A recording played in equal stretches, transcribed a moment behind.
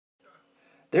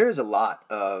There's a lot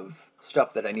of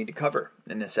stuff that I need to cover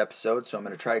in this episode, so I'm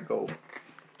going to try to go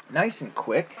nice and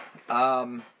quick.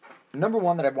 Number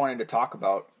one that I wanted to talk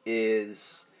about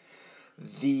is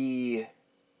the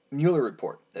Mueller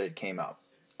report that it came out.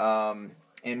 And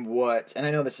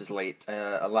I know this is late.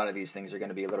 A lot of these things are going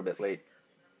to be a little bit late.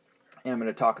 And I'm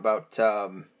going to talk about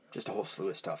just a whole slew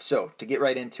of stuff. So, to get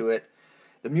right into it,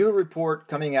 the Mueller report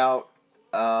coming out,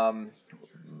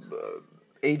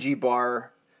 AG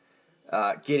Barr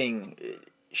getting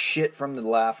shit from the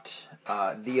left,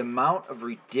 the amount of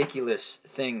ridiculous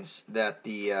things that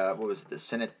the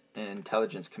Senate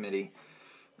Intelligence Committee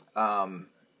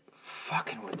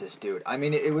fucking with this dude. I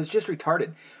mean, it was just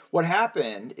retarded. What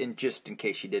happened, just in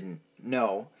case you didn't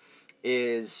know,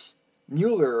 is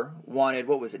Mueller wanted,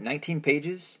 19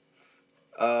 pages?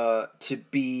 For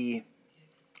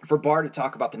Barr to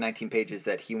talk about the 19 pages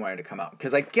that he wanted to come out.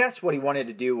 Because I guess what he wanted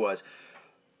to do was,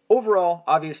 overall,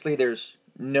 obviously there's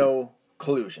no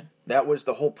collusion. That was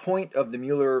the whole point of the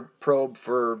Mueller probe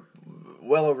for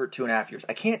well over 2.5 years.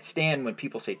 I can't stand when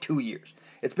people say 2 years.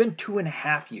 It's been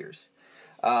 2.5 years.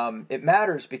 It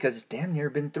matters because it's damn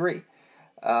near been 3.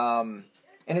 And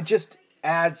it just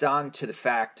adds on to the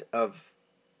fact of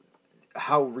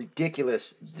how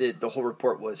ridiculous the whole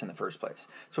report was in the first place.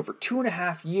 So for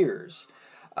 2.5 years,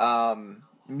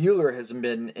 Mueller has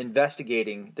been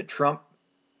investigating the Trump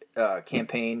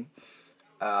campaign,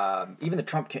 even the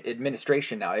Trump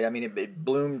administration now. I mean, it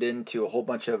bloomed into a whole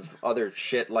bunch of other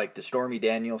shit like the Stormy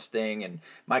Daniels thing and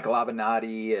Michael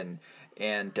Avenatti,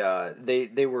 and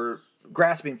they were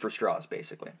grasping for straws,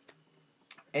 basically.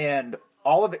 And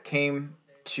all of it came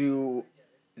to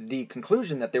the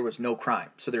conclusion that there was no crime.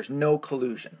 So there's no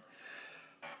collusion.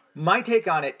 My take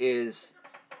on it is,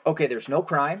 okay, there's no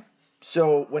crime.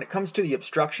 So when it comes to the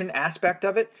obstruction aspect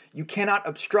of it, you cannot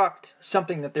obstruct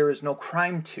something that there is no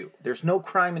crime to. There's no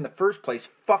crime in the first place.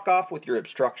 Fuck off with your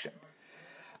obstruction.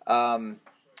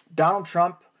 Donald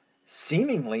Trump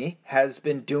seemingly has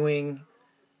been doing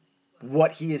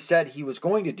what he has said he was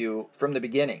going to do from the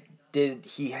beginning. Did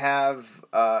he have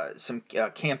some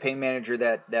campaign manager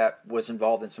that was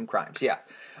involved in some crimes? Yeah.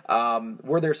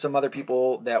 Were there some other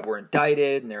people that were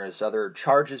indicted and there's other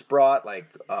charges brought, like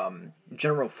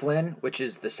General Flynn, which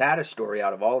is the saddest story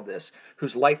out of all of this,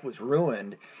 whose life was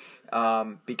ruined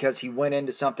because he went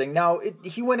into something. Now,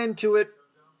 he went into it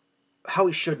how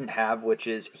he shouldn't have, which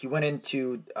is he went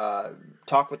into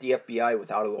talk with the FBI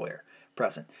without a lawyer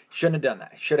present. Shouldn't have done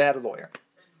that. Should have had a lawyer.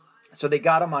 So they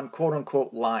got him on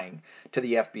quote-unquote lying to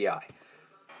the FBI.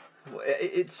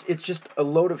 It's just a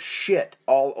load of shit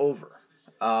all over.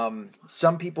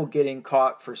 Some people getting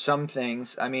caught for some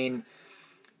things. I mean,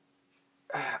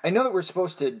 I know that we're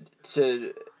supposed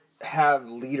to have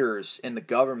leaders in the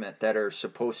government that are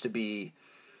supposed to be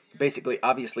basically,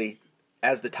 obviously,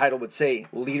 as the title would say,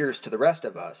 leaders to the rest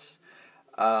of us.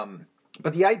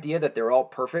 But the idea that they're all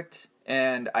perfect,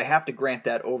 and I have to grant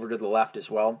that over to the left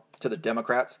as well, to the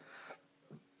Democrats.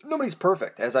 Nobody's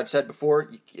perfect. As I've said before,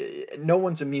 no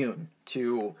one's immune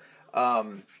to,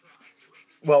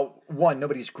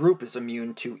 nobody's group is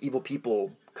immune to evil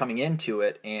people coming into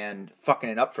it and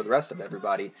fucking it up for the rest of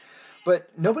everybody.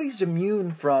 But nobody's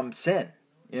immune from sin,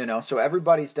 so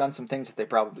everybody's done some things that they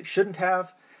probably shouldn't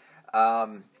have.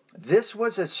 This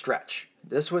was a stretch.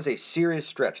 This was a serious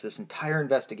stretch, this entire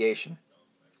investigation.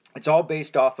 It's all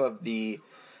based off of the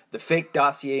fake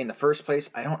dossier in the first place.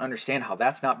 I don't understand how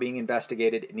that's not being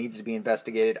investigated. It needs to be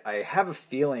investigated. I have a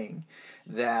feeling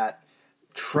that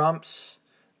Trump's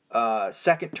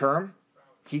second term,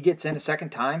 he gets in a second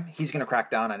time, he's going to crack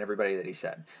down on everybody that he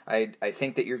said. I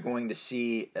think that you're going to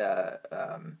see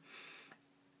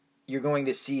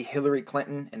Hillary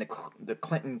Clinton and the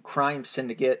Clinton crime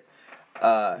syndicate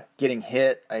getting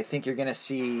hit. I think you're going to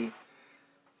see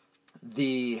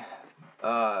the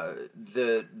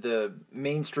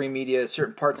mainstream media,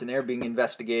 certain parts in there being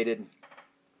investigated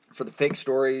for the fake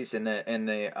stories and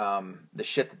the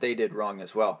shit that they did wrong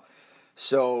as well.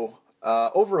 So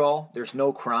overall, there's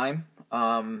no crime.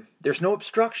 There's no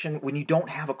obstruction when you don't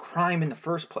have a crime in the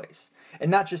first place.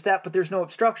 And not just that, but there's no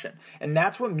obstruction. And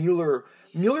that's what Mueller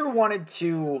wanted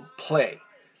to play.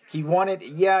 He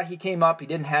came up, he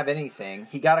didn't have anything.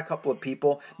 He got a couple of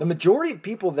people. The majority of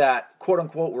people that,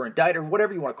 quote-unquote, were indicted, or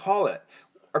whatever you want to call it,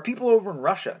 are people over in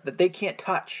Russia that they can't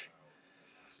touch.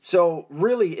 So,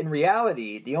 really, in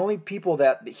reality, the only people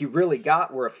that he really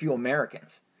got were a few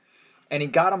Americans. And he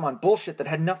got them on bullshit that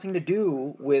had nothing to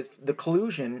do with the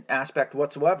collusion aspect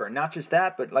whatsoever. Not just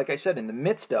that, but like I said, in the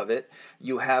midst of it,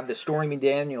 you have the Stormy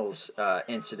Daniels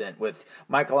incident with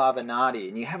Michael Avenatti,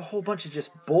 and you have a whole bunch of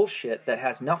just bullshit that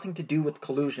has nothing to do with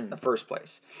collusion in the first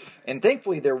place. And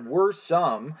thankfully, there were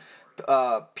some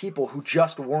people who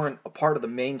just weren't a part of the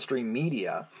mainstream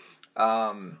media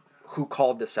who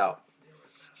called this out.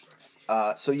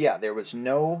 So yeah, there was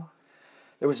no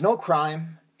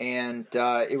crime, and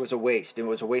it was a waste. It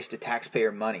was a waste of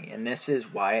taxpayer money, and this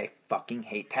is why I fucking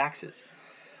hate taxes.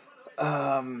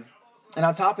 And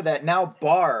on top of that, now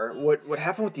Barr, what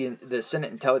happened with the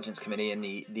Senate Intelligence Committee and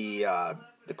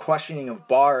the questioning of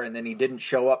Barr, and then he didn't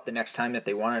show up the next time that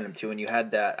they wanted him to, and you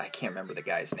had that, I can't remember the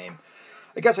guy's name.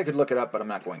 I guess I could look it up, but I'm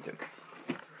not going to,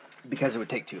 because it would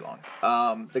take too long.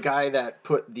 The guy that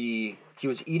he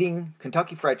was eating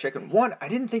Kentucky Fried Chicken. One, I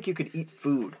didn't think you could eat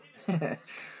food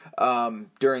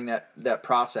during that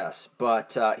process,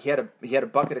 but he had a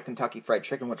bucket of Kentucky Fried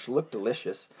Chicken, which looked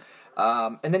delicious.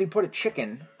 And then he put a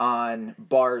chicken on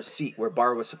Barr's seat where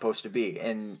Barr was supposed to be,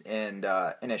 and in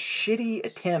a shitty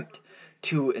attempt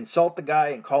to insult the guy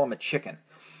and call him a chicken.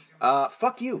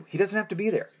 Fuck you. He doesn't have to be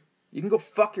there. You can go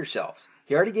fuck yourselves.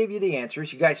 He already gave you the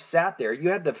answers. You guys sat there. You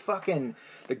had the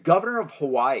governor of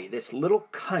Hawaii, this little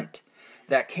cunt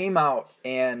that came out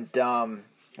and,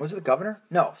 was it the governor?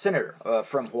 No, senator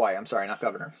from Hawaii. I'm sorry, not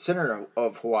governor. Senator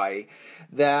of Hawaii,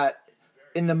 that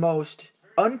in the most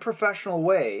unprofessional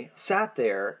way sat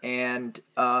there and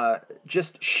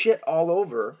just shit all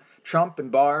over Trump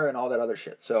and Barr and all that other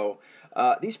shit. So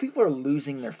these people are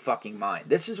losing their fucking mind.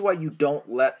 This is why you don't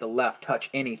let the left touch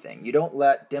anything. You don't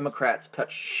let Democrats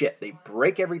touch shit. They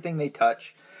break everything they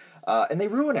touch, and they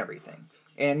ruin everything.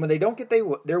 And when they don't get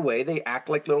their way, they act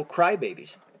like little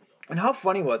crybabies. And how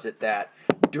funny was it that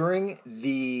during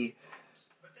the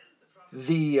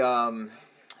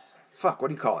fuck, what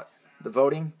do you call it? The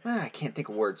voting? I can't think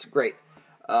of words. Great.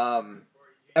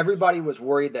 Everybody was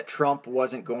worried that Trump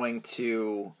wasn't going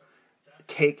to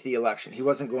take the election. He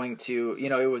wasn't going to,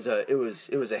 it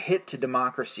was a hit to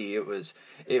democracy. It was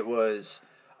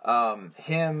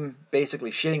him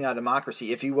basically shitting on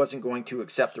democracy if he wasn't going to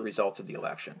accept the results of the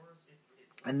election.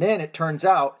 And then it turns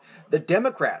out the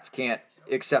Democrats can't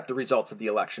accept the results of the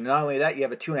election. And not only that, you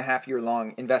have a 2.5-year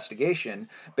long investigation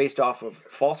based off of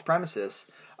false premises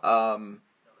on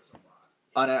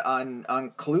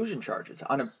collusion charges,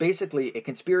 on basically a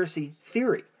conspiracy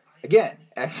theory. Again,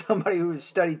 as somebody who's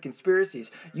studied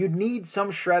conspiracies, you'd need some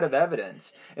shred of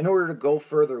evidence in order to go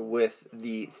further with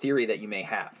the theory that you may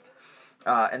have.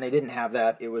 And they didn't have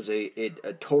that. It was a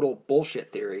total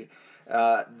bullshit theory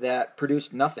that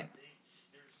produced nothing.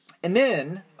 And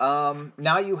then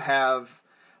now you have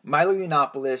Milo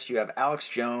Yiannopoulos, you have Alex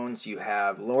Jones, you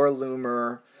have Laura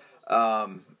Loomer,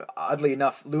 oddly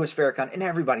enough, Louis Farrakhan, and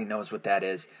everybody knows what that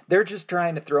is. They're just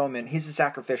trying to throw him in. He's a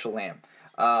sacrificial lamb.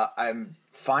 I'm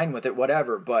fine with it,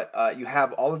 whatever, but you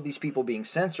have all of these people being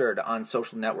censored on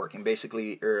social networking,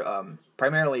 basically, or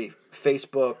primarily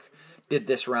Facebook did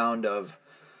this round of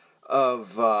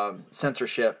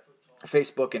censorship,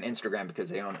 Facebook and Instagram,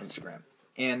 because they own Instagram.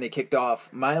 And they kicked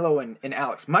off Milo and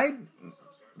Alex.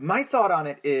 My thought on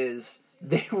it is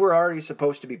they were already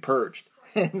supposed to be purged,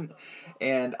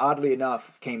 and oddly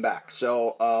enough came back.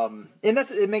 So and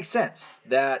it makes sense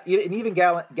that, and even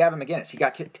Gavin McInnes, he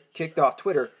got kicked off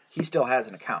Twitter. He still has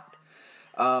an account,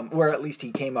 where at least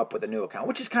he came up with a new account,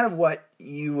 which is kind of what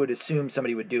you would assume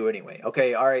somebody would do anyway.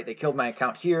 Okay, all right, they killed my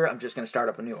account here. I'm just going to start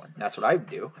up a new one. That's what I would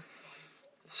do.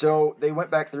 So they went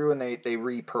back through and they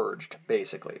re-purged,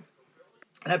 basically.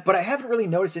 But I haven't really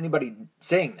noticed anybody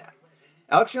saying that.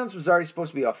 Alex Jones was already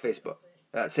supposed to be off Facebook.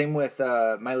 Same with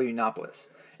Milo Yiannopoulos.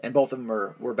 And both of them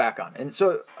were back on. And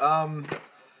so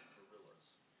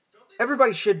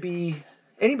everybody should be...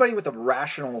 Anybody with a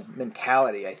rational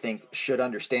mentality, I think, should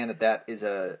understand that is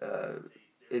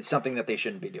is something that they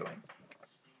shouldn't be doing.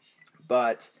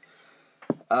 But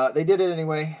they did it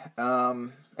anyway,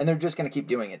 and they're just going to keep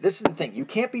doing it. This is the thing. You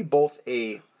can't be both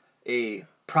a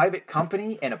private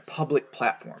company and a public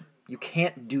platform. You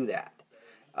can't do that.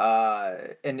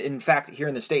 And in fact, here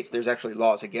in the States, there's actually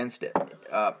laws against it.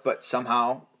 But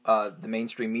somehow the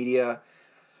mainstream media,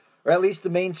 or at least the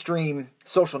mainstream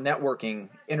social networking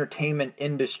entertainment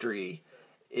industry,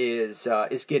 is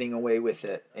getting away with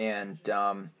it. And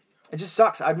it just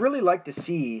sucks. I'd really like to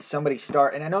see somebody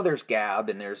start, and I know there's Gab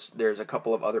and there's a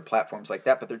couple of other platforms like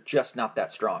that, but they're just not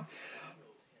that strong.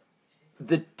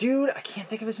 The dude, I can't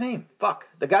think of his name. Fuck.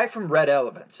 The guy from Red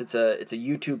Elephants. It's a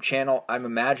YouTube channel. I'm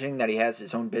imagining that he has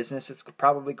his own business. It's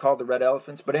probably called the Red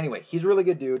Elephants. But anyway, he's a really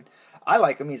good dude. I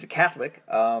like him. He's a Catholic.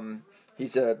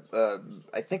 He's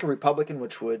I think a Republican,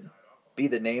 which would be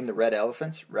the name, the Red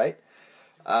Elephants, right?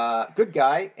 Good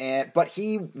guy. But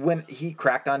he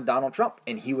cracked on Donald Trump,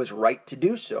 and he was right to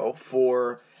do so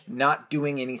for not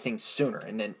doing anything sooner.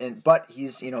 But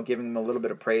he's giving him a little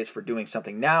bit of praise for doing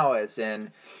something now, as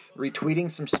in retweeting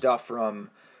some stuff from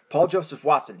Paul Joseph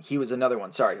Watson, he was another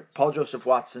one. Sorry, Paul Joseph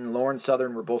Watson, Lauren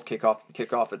Southern were both kick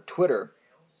off at Twitter,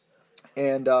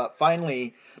 and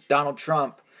finally Donald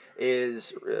Trump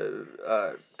is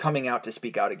coming out to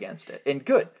speak out against it. And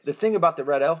good. The thing about the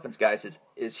Red Elephants, guys,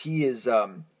 is he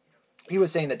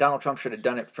was saying that Donald Trump should have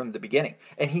done it from the beginning,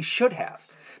 and he should have.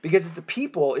 Because it's the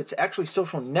people, it's actually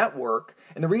social network,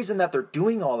 and the reason that they're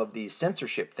doing all of these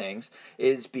censorship things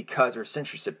is because, or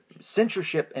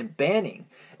censorship and banning,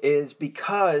 is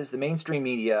because the mainstream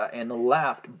media and the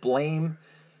left blame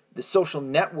the social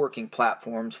networking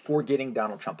platforms for getting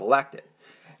Donald Trump elected.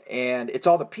 And it's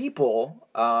all the people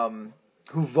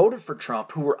who voted for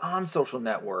Trump, who were on social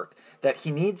network, that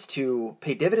he needs to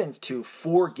pay dividends to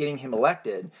for getting him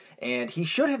elected, and he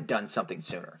should have done something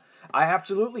sooner. I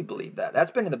absolutely believe that.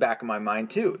 That's been in the back of my mind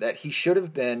too, that he should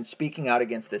have been speaking out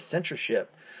against this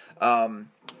censorship a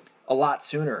lot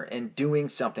sooner and doing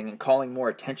something and calling more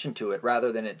attention to it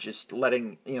rather than it just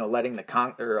letting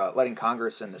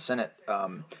Congress and the Senate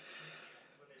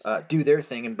do their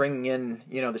thing and bringing in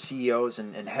the CEOs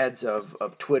and heads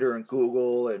of Twitter and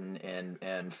Google and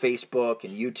Facebook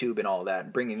and YouTube and all that,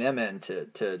 and bringing them in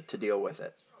to deal with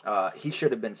it. He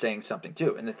should have been saying something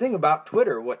too. And the thing about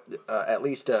Twitter, what at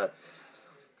least a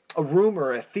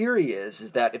rumor, a theory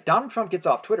is that if Donald Trump gets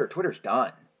off Twitter, Twitter's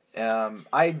done.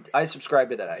 I subscribe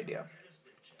to that idea.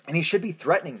 And he should be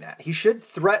threatening that. He should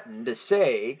threaten to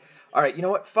say, all right, you know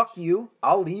what, fuck you,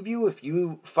 I'll leave you if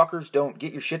you fuckers don't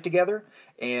get your shit together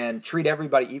and treat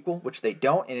everybody equal, which they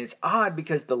don't. And it's odd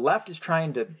because the left is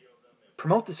trying to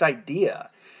promote this idea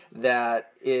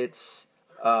that it's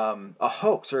a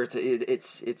hoax, or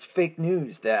it's fake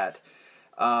news that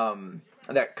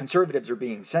conservatives are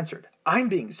being censored. I'm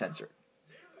being censored.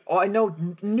 Well, I know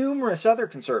numerous other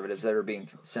conservatives that are being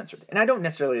censored, and I don't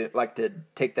necessarily like to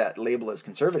take that label as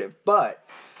conservative, but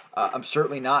I'm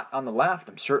certainly not on the left.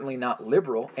 I'm certainly not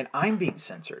liberal, and I'm being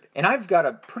censored. And I've got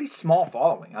a pretty small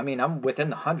following. I mean, I'm within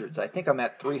the hundreds. I think I'm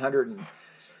at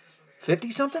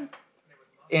 350 something,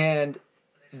 and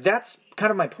that's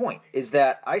kind of my point, is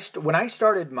that when I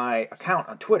started my account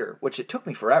on Twitter, which it took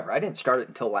me forever, I didn't start it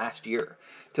until last year,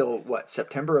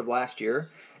 September of last year,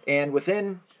 and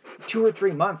within 2 or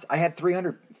 3 months, I had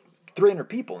 300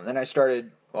 people, and then I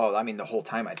started, the whole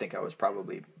time I think I was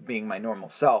probably being my normal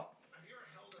self,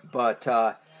 but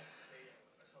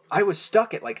I was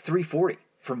stuck at like 340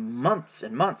 for months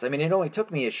and months. I mean, it only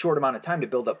took me a short amount of time to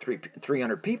build up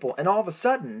 300 people, and all of a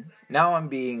sudden, now I'm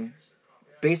being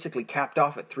basically capped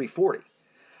off at 340.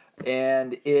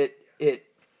 And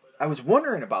I was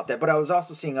wondering about that, but I was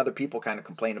also seeing other people kind of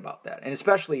complain about that. And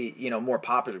especially, more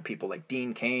popular people like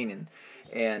Dean Cain.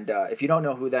 And if you don't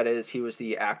know who that is, he was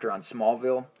the actor on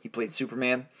Smallville. He played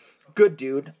Superman. Good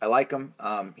dude. I like him.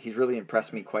 He's really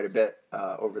impressed me quite a bit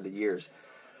over the years.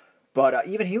 But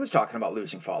even he was talking about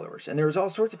losing followers. And there was all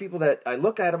sorts of people that I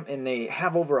look at them and they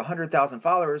have over 100,000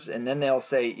 followers, and then they'll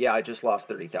say, yeah, I just lost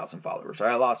 30,000 followers, or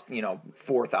I lost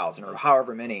 4,000, or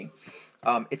however many.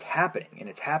 It's happening, and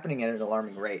it's happening at an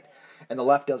alarming rate. And the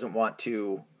left doesn't want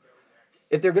to,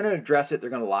 if they're going to address it, they're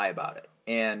going to lie about it.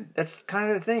 And that's kind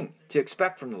of the thing to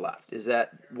expect from the left, is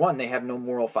that, one, they have no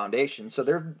moral foundation, so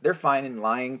they're fine in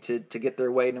lying to get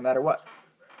their way no matter what.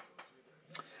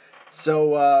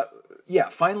 So,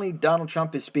 finally Donald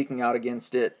Trump is speaking out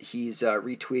against it. He's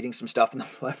retweeting some stuff, and the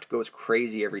left goes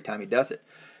crazy every time he does it.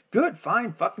 Good,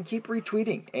 fine, fucking keep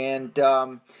retweeting. And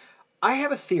I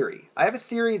have a theory.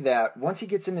 That once he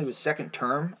gets into his second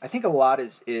term, I think a lot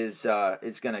he's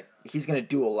gonna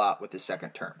do a lot with his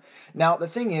second term. Now the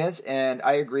thing is, and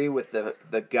I agree with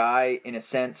the guy in a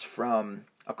sense from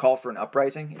A Call for an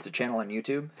Uprising. It's a channel on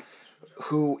YouTube.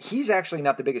 Who he's actually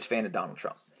not the biggest fan of Donald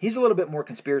Trump. He's a little bit more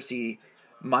conspiracy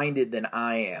minded than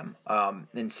I am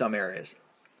in some areas.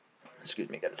 Excuse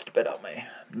me, got to spit out my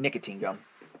nicotine gum.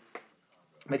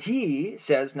 But he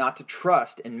says not to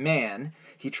trust in man,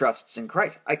 he trusts in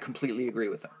Christ. I completely agree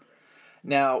with him.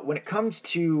 Now, when it comes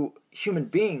to human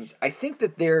beings, I think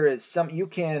that there is you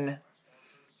can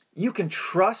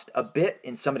trust a bit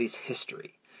in somebody's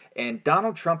history. And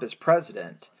Donald Trump as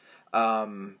president,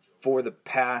 for the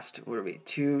past,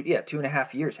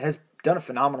 2.5 years, has done a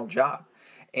phenomenal job.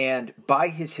 And by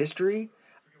his history,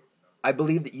 I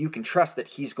believe that you can trust that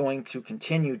he's going to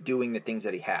continue doing the things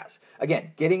that he has.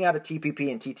 Again, getting out of TPP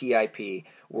and TTIP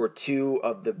were two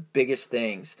of the biggest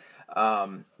things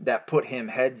that put him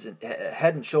head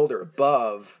and shoulder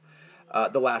above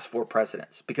the last 4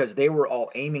 presidents, because they were all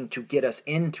aiming to get us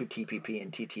into TPP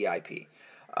and TTIP,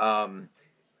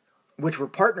 which were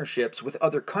partnerships with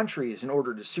other countries in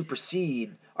order to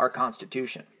supersede our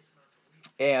Constitution.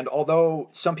 And although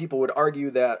some people would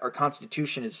argue that our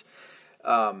Constitution is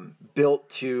built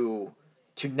to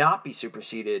to not be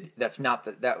superseded.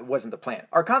 That wasn't the plan.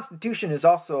 Our Constitution is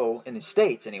also, in the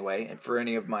States anyway, and for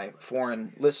any of my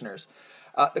foreign listeners,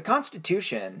 the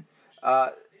Constitution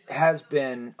has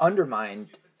been undermined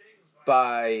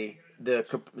by the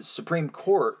Supreme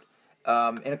Court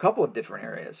in a couple of different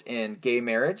areas. In gay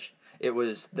marriage, it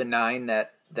was the 9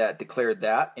 that declared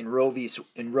that. In Roe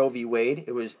v. Wade,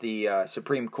 it was the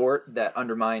Supreme Court that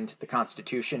undermined the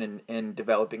Constitution in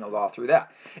developing a law through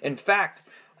that. In fact,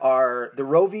 the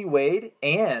Roe v. Wade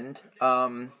and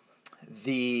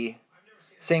the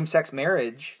same-sex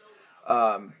marriage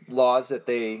laws that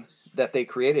they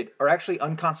created are actually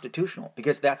unconstitutional,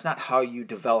 because that's not how you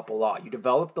develop a law. You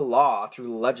develop the law through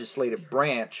the legislative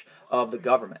branch of the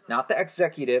government, not the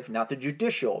executive, not the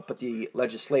judicial, but the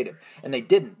legislative. And they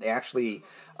didn't. They actually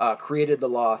created the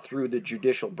law through the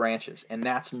judicial branches, and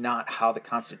that's not how the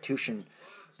Constitution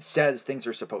says things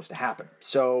are supposed to happen.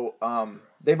 So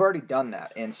they've already done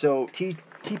that. And so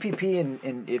TPP,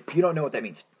 and if you don't know what that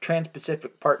means,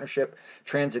 Trans-Pacific Partnership,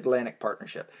 Transatlantic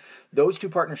Partnership, those two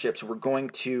partnerships were going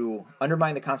to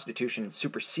undermine the Constitution and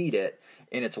supersede it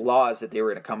in its laws that they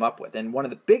were going to come up with. And one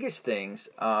of the biggest things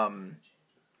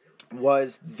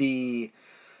was the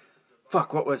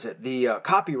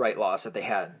copyright laws that they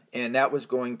had. And that was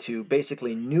going to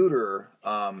basically neuter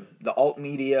the alt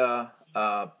media,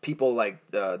 people like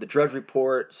the Drudge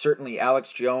Report, certainly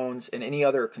Alex Jones, and any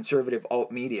other conservative alt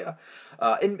media,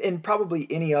 and probably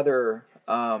any other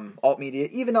alt media,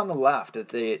 even on the left,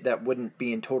 that wouldn't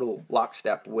be in total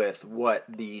lockstep with what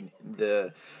the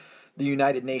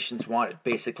United Nations wanted,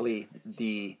 basically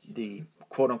the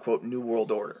quote unquote New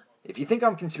World Order. If you think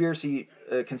I'm conspiracy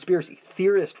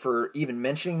theorist for even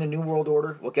mentioning the New World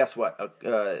Order, well, guess what?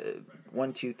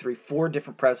 4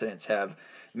 different presidents have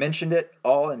mentioned it,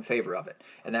 all in favor of it.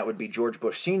 And that would be George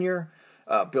Bush Sr.,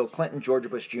 Bill Clinton, George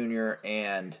Bush Jr.,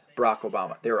 and Barack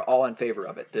Obama. They were all in favor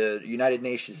of it. The United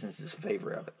Nations is in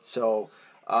favor of it. So,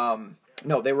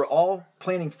 no, they were all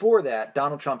planning for that.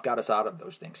 Donald Trump got us out of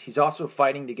those things. He's also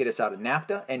fighting to get us out of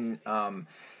NAFTA. And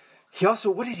he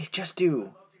also, what did he just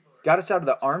do? Got us out of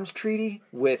the arms treaty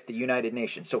with the United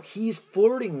Nations. So he's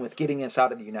flirting with getting us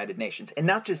out of the United Nations. And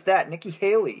not just that, Nikki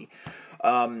Haley,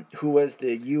 who was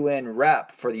the UN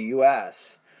rep for the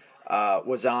U.S.,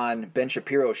 was on Ben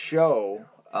Shapiro's show,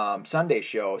 Sunday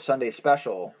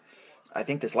special, I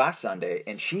think this last Sunday,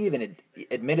 and she even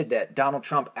admitted that Donald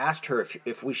Trump asked her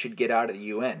if we should get out of the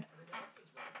UN.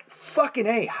 Fucking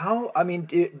A, how? I mean,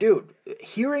 dude,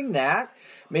 hearing that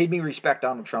made me respect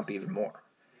Donald Trump even more.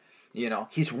 You know,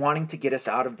 he's wanting to get us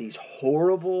out of these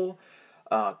horrible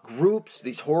groups,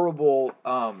 these horrible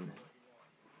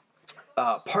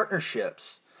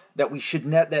partnerships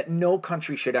that no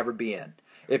country should ever be in.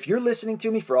 If you're listening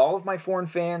to me, for all of my foreign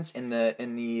fans in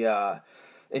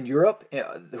Europe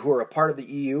who are a part of the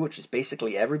EU, which is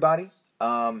basically everybody,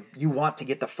 you want to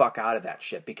get the fuck out of that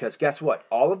shit, because guess what?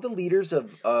 All of the leaders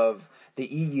of the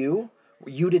EU,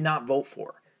 you did not vote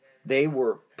for. They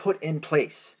were put in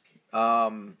place.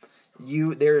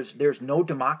 There's no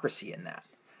democracy in that,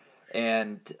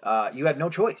 and you had no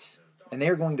choice, and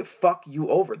they're going to fuck you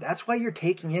over. That's why you're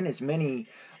taking in as many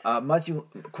Muslim,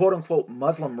 quote unquote,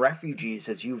 Muslim refugees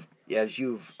as you've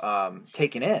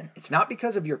taken in. It's not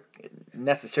because of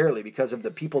necessarily because of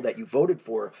the people that you voted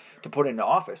for to put into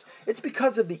office. It's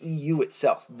because of the EU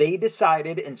itself. They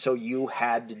decided, and so you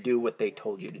had to do what they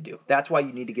told you to do. That's why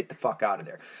you need to get the fuck out of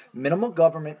there. Minimal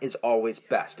government is always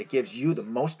best. It gives you the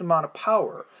most amount of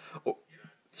power,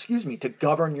 to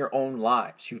govern your own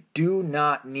lives. You do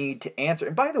not need to answer.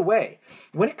 And by the way,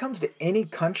 when it comes to any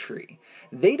country,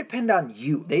 they depend on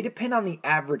you. They depend on the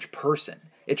average person.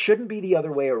 It shouldn't be the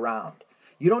other way around.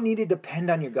 You don't need to depend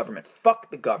on your government.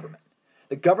 Fuck the government.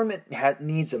 The government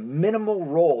needs a minimal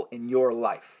role in your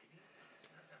life.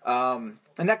 And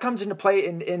that comes into play,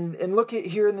 and look at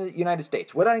here in the United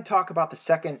States. When I talk about the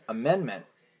Second Amendment,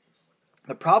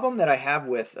 the problem that I have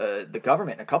with the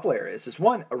government in a couple areas is,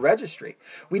 one, a registry.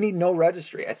 We need no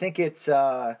registry. I think it's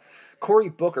Cory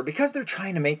Booker, because they're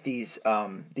trying to make these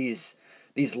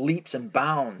leaps and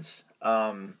bounds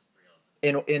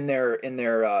in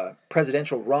their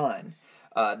presidential run.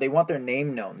 They want their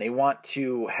name known. They want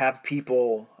to have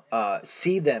people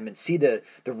see them and see the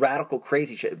radical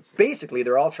crazy shit. Basically,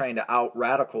 they're all trying to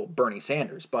out-radical Bernie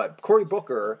Sanders. But Cory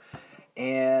Booker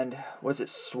and, was it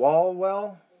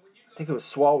Swalwell? I think it was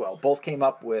Swalwell. Both came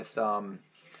up with some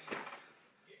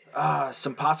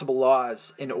possible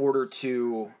laws in order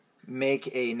to make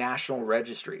a national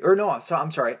registry. Or no,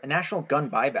 I'm sorry, a national gun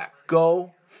buyback.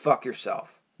 Go fuck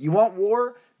yourself. You want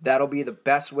war? That'll be the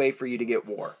best way for you to get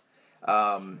war.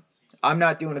 I'm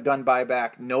not doing a gun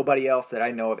buyback. Nobody else that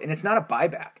I know of. And it's not a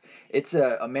buyback. It's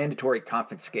a mandatory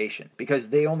confiscation because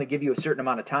they only give you a certain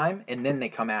amount of time and then they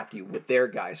come after you with their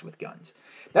guys with guns.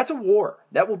 That's a war.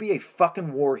 That will be a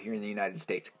fucking war here in the United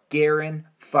States.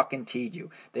 Guaranteed you.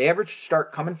 They ever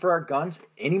start coming for our guns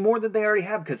any more than they already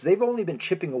have because they've only been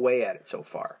chipping away at it so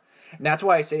far. And that's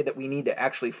why I say that we need to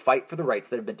actually fight for the rights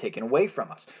that have been taken away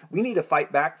from us. We need to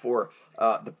fight back for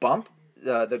the bump,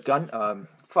 the gun,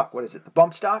 the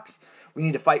bump stocks. We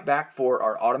need to fight back for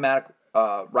our automatic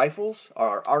rifles,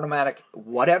 our automatic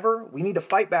whatever. We need to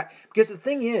fight back because the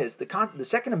thing is, the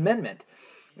Second Amendment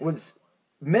was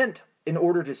meant in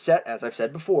order to set, as I've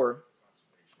said before,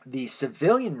 the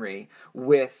civilianry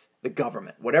with the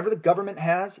government. Whatever the government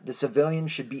has, the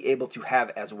civilians should be able to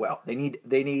have as well. They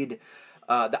need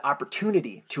the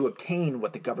opportunity to obtain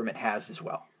what the government has as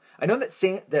well. I know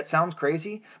that sounds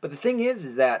crazy, but the thing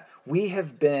is that we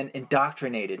have been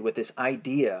indoctrinated with this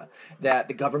idea that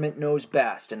the government knows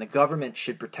best and the government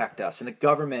should protect us and the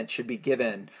government should be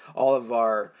given all of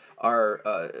our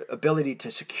ability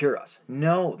to secure us.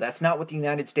 No, that's not what the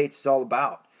United States is all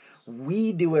about.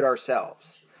 We do it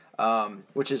ourselves,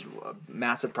 which is a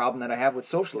massive problem that I have with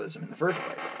socialism in the first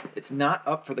place. It's not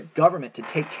up for the government to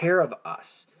take care of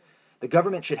us. The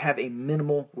government should have a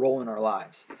minimal role in our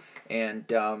lives.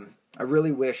 And I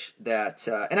really wish that,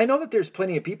 and I know that there's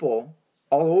plenty of people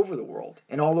all over the world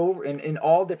and in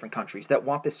all different countries that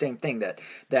want the same thing,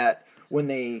 that when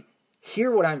they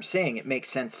hear what I'm saying, it makes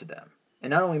sense to them. And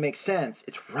not only makes sense,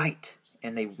 it's right,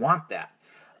 and they want that.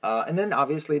 And then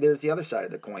obviously there's the other side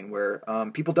of the coin where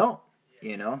people don't.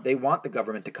 They want the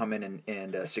government to come in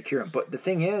and secure them. But the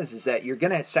thing is that you're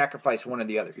going to sacrifice one or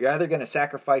the other. You're either going to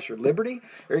sacrifice your liberty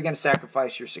or you're going to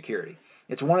sacrifice your security.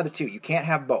 It's one of the two. You can't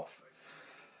have both.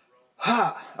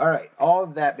 All right. All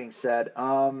of that being said,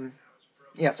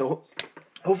 so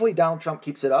hopefully Donald Trump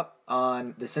keeps it up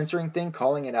on the censoring thing,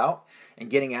 calling it out and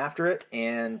getting after it,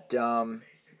 and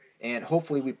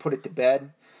hopefully we put it to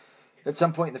bed at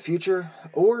some point in the future,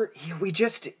 or we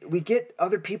get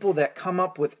other people that come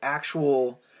up with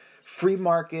actual free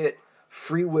market,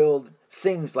 free-willed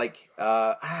things like,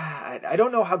 I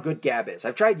don't know how good Gab is.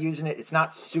 I've tried using it. It's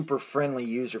not super friendly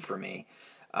user for me,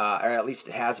 or at least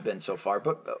it has been so far,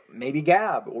 but maybe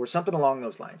Gab or something along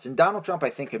those lines. And Donald Trump, I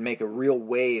think, could make a real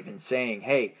wave in saying,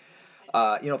 hey,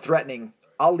 threatening,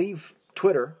 I'll leave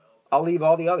Twitter, I'll leave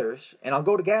all the others, and I'll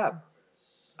go to Gab.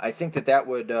 I think that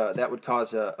would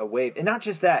cause a wave. And not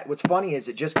just that. What's funny is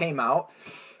it just came out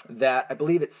that I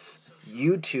believe it's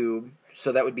YouTube,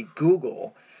 so that would be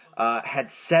Google, had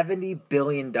 $70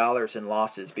 billion in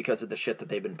losses because of the shit that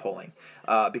they've been pulling,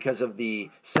 because of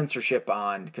the censorship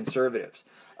on conservatives.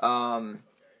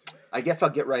 I guess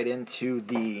I'll get right into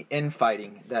the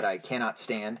infighting that I cannot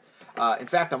stand. In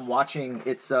fact, I'm watching,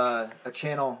 it's a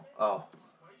channel,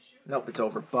 nope, it's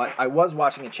over. But I was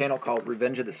watching a channel called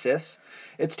Revenge of the Sis.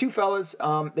 It's two fellas.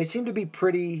 They seem to be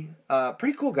pretty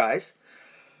cool guys.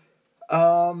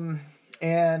 And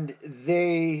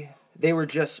they were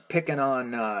just picking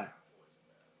on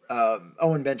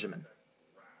Owen Benjamin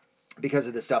because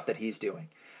of the stuff that he's doing.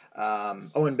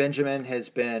 Owen Benjamin has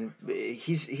been,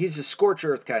 he's a scorched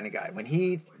earth kind of guy. When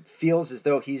he feels as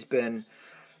though he's been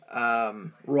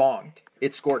wronged,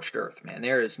 it's scorched earth, man.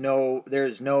 There is no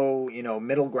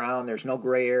middle ground. There's no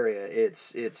gray area.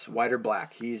 It's white or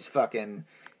black. He's fucking,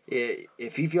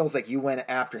 if he feels like you went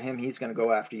after him, he's going to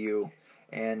go after you.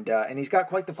 And he's got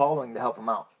quite the following to help him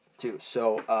out too.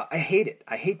 So I hate it.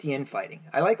 I hate the infighting.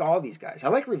 I like all these guys. I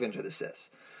like Revenge of the Sis.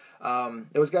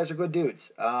 Those guys are good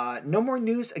dudes. No more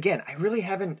news. Again, I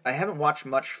haven't watched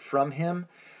much from him.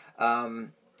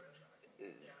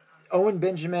 Owen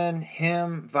Benjamin,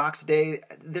 him, Vox Day,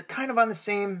 they're kind of on the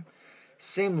same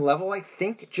level, I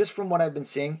think, just from what I've been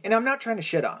seeing. And I'm not trying to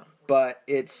shit on them, but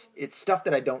it's stuff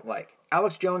that I don't like.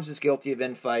 Alex Jones is guilty of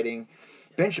infighting.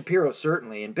 Ben Shapiro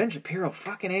certainly. And Ben Shapiro,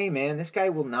 fucking A, man, this guy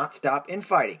will not stop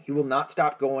infighting. He will not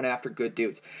stop going after good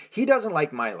dudes. He doesn't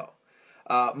like Milo.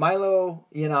 Milo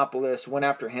Yiannopoulos went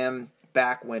after him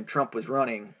back when Trump was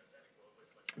running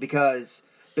because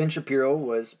Ben Shapiro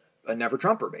was a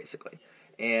never-Trumper, basically.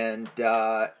 And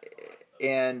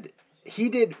he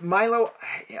did, Milo,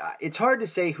 it's hard to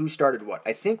say who started what.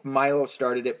 I think Milo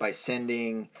started it by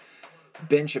sending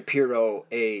Ben Shapiro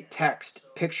a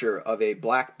text picture of a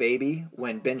black baby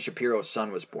when Ben Shapiro's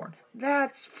son was born.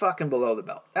 That's fucking below the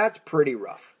belt. That's pretty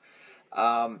rough.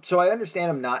 So I understand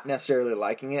him not necessarily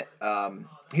liking it.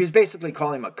 He was basically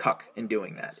calling him a cuck in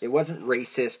doing that. It wasn't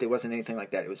racist. It wasn't anything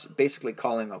like that. It was basically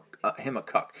calling him a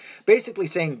cuck. Basically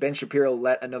saying Ben Shapiro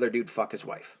let another dude fuck his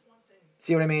wife.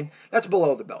 See what I mean? That's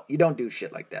below the belt. You don't do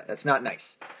shit like that. That's not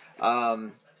nice.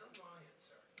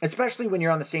 especially when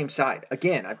you're on the same side.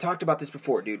 Again, I've talked about this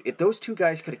before, dude. If those two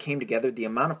guys could have came together, the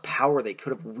amount of power they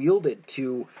could have wielded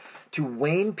to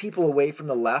wane people away from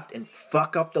the left and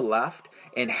fuck up the left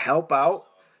and help out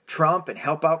Trump and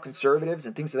help out conservatives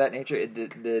and things of that nature,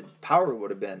 the power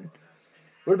would have been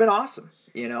awesome.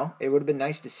 You know, it would have been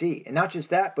nice to see. And not just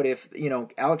that, but if, you know,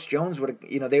 Alex Jones would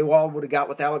have, you know, they all would have got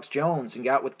with Alex Jones and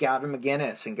got with Gavin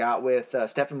McInnes and got with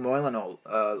Stephen Moylano,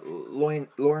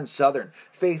 Lauren Southern,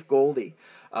 Faith Goldie,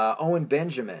 Owen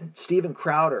Benjamin, Steven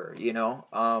Crowder, you know,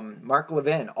 Mark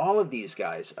Levin, all of these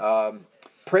guys,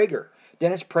 Prager,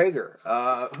 Dennis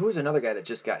Prager, who was another guy that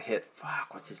just got hit?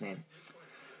 Fuck, what's his name?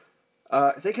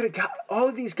 They could have got, all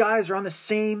of these guys are on the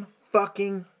same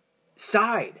fucking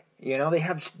side. You know, they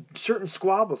have certain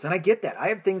squabbles, and I get that. I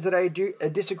have things that I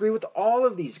disagree with all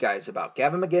of these guys about.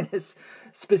 Gavin McInnes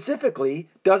specifically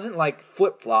doesn't like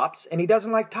flip-flops, and he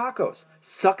doesn't like tacos.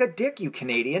 Suck a dick, you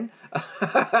Canadian.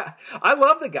 I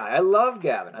love the guy. I love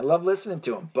Gavin. I love listening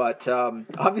to him. But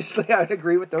obviously, I would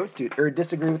agree with those two, or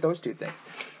disagree with those two things.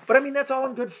 But I mean, that's all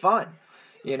in good fun.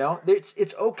 You know,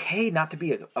 it's okay not to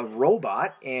be a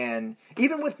robot, and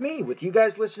even with me, with you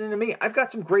guys listening to me, I've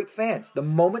got some great fans. The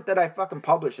moment that I fucking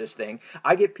publish this thing,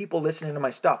 I get people listening to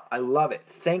my stuff. I love it.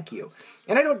 Thank you.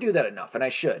 And I don't do that enough, and I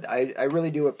should. I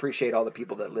really do appreciate all the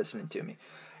people that listen to me.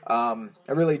 I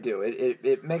really do.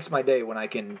 It makes my day when I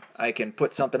can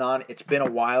put something on. It's been a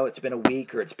while. It's been a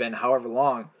week, or it's been however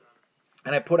long,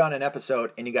 and I put on an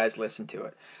episode, and you guys listen to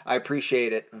it. I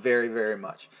appreciate it very, very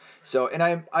much. So, and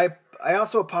I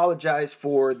also apologize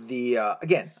for the,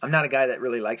 again, I'm not a guy that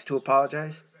really likes to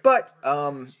apologize, but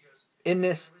in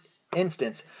this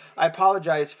instance, I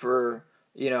apologize for,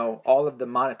 you know, all of the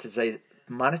monetization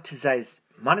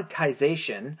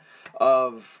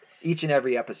of each and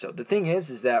every episode. The thing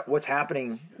is that what's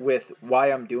happening with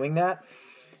why I'm doing that,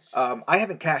 I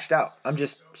haven't cashed out. I'm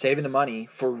just saving the money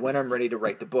for when I'm ready to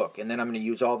write the book, and then I'm going to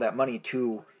use all that money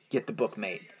to get the book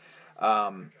made.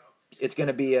 It's going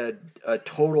to be a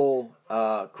total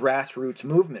grassroots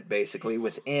movement, basically,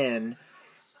 within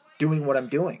doing what I'm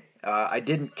doing. I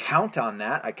didn't count on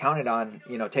that. I counted on,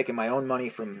 you know, taking my own money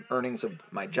from earnings of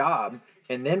my job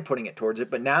and then putting it towards it.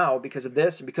 But now, because of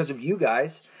this, and because of you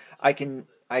guys, I can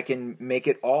make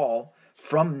it all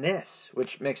from this,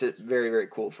 which makes it very, very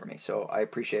cool for me. So I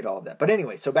appreciate all of that. But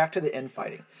anyway, so back to the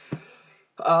infighting.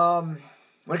 When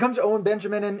it comes to Owen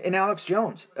Benjamin and Alex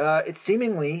Jones, it's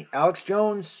seemingly Alex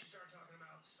Jones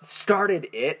started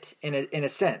it in a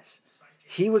sense.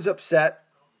 He was upset.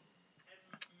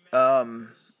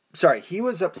 He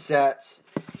was upset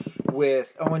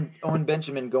with Owen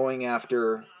Benjamin going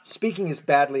after, speaking as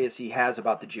badly as he has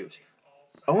about the Jews.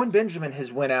 Owen Benjamin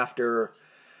has went after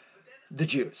the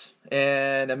Jews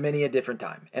and many a different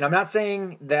time. And I'm not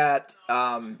saying that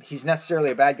he's necessarily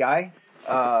a bad guy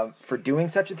for doing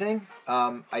such a thing.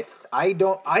 I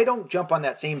don't jump on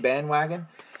that same bandwagon.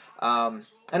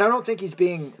 And I don't think he's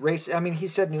being racist. I mean, he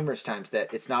said numerous times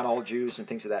that it's not all Jews and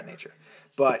things of that nature.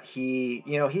 But he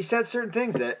says certain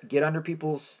things that get under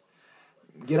people's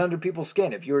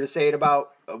skin. If you were to say it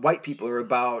about white people, or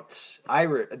about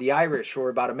the Irish, or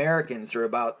about Americans, or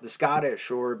about the Scottish,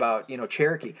 or about, you know,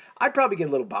 Cherokee, I'd probably get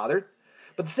a little bothered.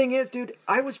 But the thing is, dude,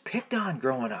 I was picked on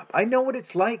growing up. I know what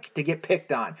it's like to get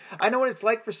picked on. I know what it's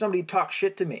like for somebody to talk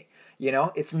shit to me. You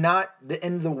know, it's not the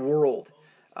end of the world.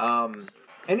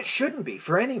 And it shouldn't be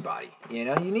for anybody. You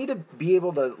know, you need to be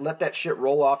able to let that shit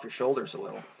roll off your shoulders a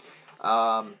little.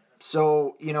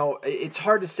 So, you know, it's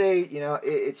hard to say, you know,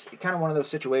 it's kind of one of those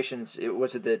situations.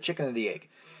 Was it the chicken or the egg?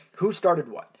 Who started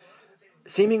what?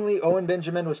 Seemingly, Owen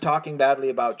Benjamin was talking badly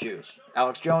about Jews.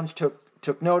 Alex Jones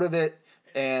took note of it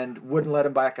and wouldn't let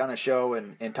him back on a show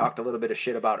and talked a little bit of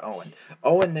shit about Owen.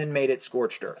 Owen then made it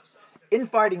scorched earth.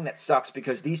 Infighting that sucks,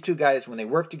 because these two guys, when they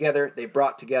worked together, they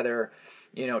brought together,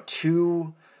 you know,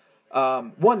 two...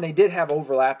 one, they did have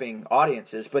overlapping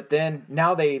audiences, but then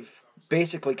now they've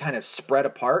basically kind of spread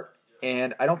apart,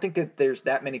 and I don't think that there's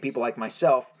that many people like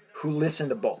myself who listen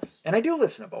to both. And I do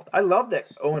listen to both. I love that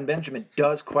Owen Benjamin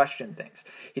does question things.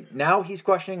 Now he's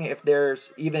questioning if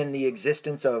there's even the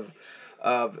existence of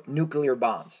nuclear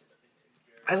bombs.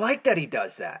 I like that he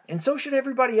does that, and so should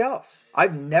everybody else.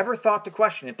 I've never thought to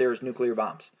question if there's nuclear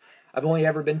bombs. I've only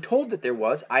ever been told that there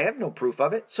was. I have no proof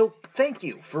of it, so thank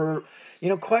you for, you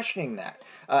know, questioning that.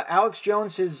 Alex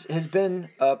Jones has been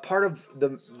part of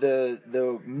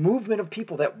the movement of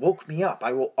people that woke me up.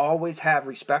 I will always have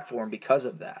respect for him because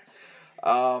of that.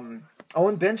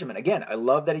 Owen Benjamin, again, I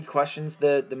love that he questions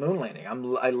the moon landing.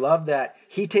 I love that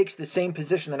he takes the same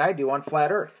position that I do on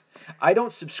flat Earth. I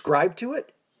don't subscribe to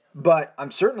it, but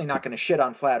I'm certainly not going to shit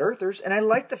on flat earthers, and I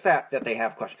like the fact that they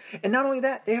have questions. And not only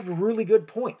that, they have really good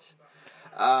points.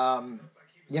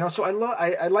 So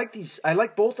I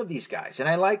like both of these guys, and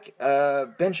I like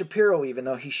Ben Shapiro, even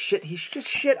though he's just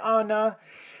shit on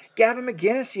Gavin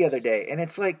McInnes the other day, and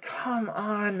it's like, come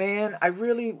on, man, I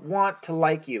really want to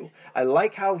like you. I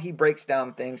like how he breaks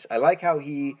down things. I like how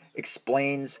he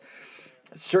explains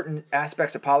certain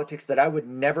aspects of politics that I would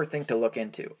never think to look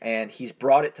into, and he's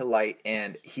brought it to light,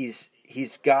 and he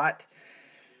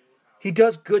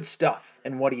does good stuff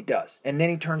in what he does, and then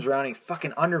he turns around and he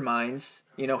fucking undermines,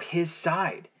 his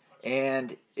side.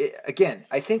 And again,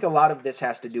 I think a lot of this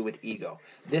has to do with ego.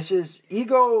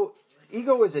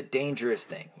 Ego is a dangerous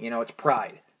thing. It's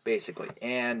pride, basically,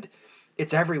 and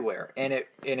it's everywhere, and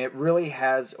it really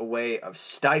has a way of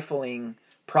stifling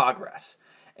progress.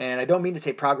 And I don't mean to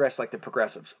say progress like the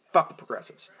progressives. Fuck the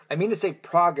progressives. I mean to say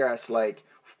progress like,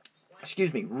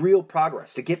 real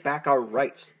progress, to get back our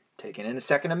rights, taken in the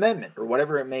Second Amendment, or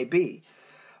whatever it may be.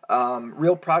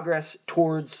 Real progress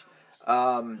towards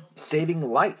saving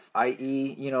life,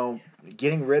 i.e.,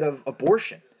 getting rid of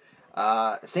abortion.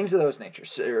 Things of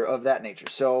that nature.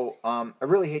 So I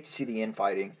really hate to see the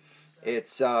infighting.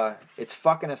 It's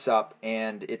fucking us up,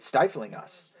 and it's stifling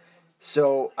us.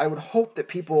 So I would hope that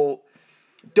people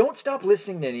don't stop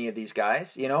listening to any of these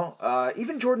guys,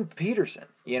 even Jordan Peterson.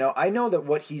 I know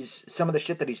that some of the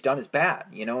shit that he's done is bad,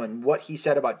 and what he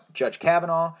said about Judge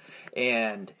Kavanaugh,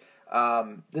 and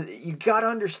you got to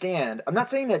understand, I'm not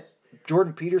saying that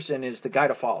Jordan Peterson is the guy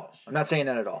to follow. I'm not saying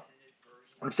that at all.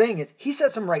 What I'm saying is he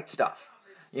said some right stuff.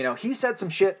 He said some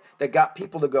shit that got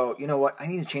people to go, you know what, I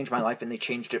need to change my life, and they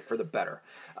changed it for the better.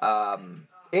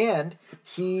 And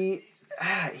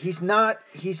he's not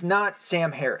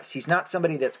Sam Harris. He's not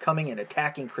somebody that's coming and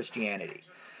attacking Christianity.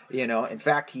 In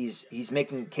fact, he's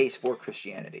making a case for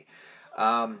Christianity.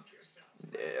 Did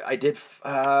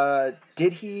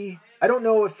he? I don't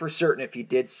know if for certain if he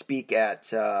did speak at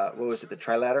what was it, the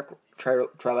Trilateral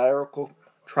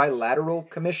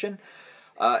Commission.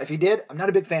 If he did, I'm not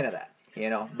a big fan of that.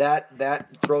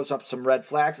 That throws up some red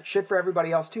flags. It's shit for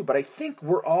everybody else too. But I think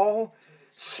we're all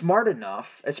smart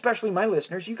enough, especially my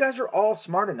listeners. You guys are all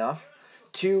smart enough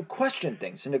to question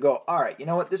things and to go, all right, you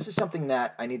know what? This is something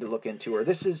that I need to look into, or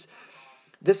this is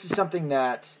something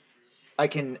that I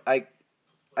can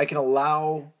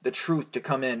allow the truth to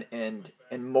come in and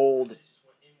mold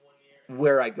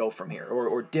where I go from here,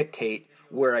 or dictate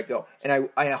where I go. And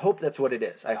I hope that's what it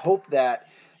is. I hope that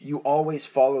you always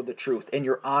follow the truth and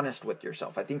you're honest with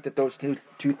yourself. I think that those two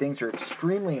things are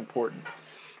extremely important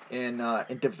in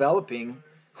developing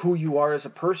who you are as a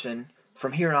person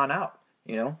from here on out.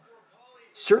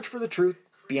 Search for the truth,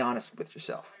 be honest with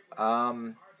yourself.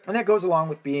 And that goes along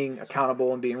with being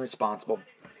accountable and being responsible.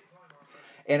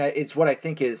 And it's what I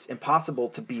think is impossible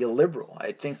to be a liberal.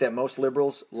 I think that most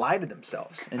liberals lie to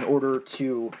themselves in order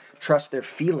to trust their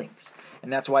feelings.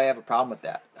 And that's why I have a problem with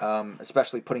that,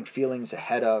 especially putting feelings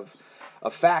ahead of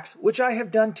facts, which I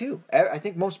have done too. I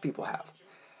think most people have.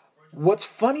 What's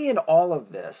funny in all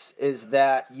of this is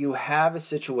that you have a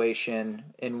situation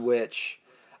in which,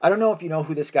 I don't know if you know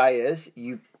who this guy is.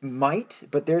 You might,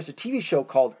 but there's a TV show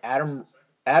called Adam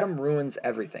Ruins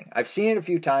Everything. I've seen it a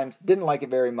few times, didn't like it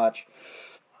very much.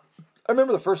 I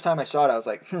remember the first time I saw it, I was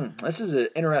like, this is an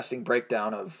interesting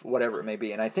breakdown of whatever it may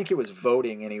be. And I think it was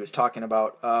voting, and he was talking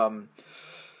about the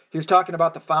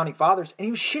Founding Fathers, and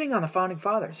he was shitting on the Founding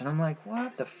Fathers. And I'm like,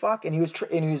 what the fuck? And he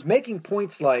was making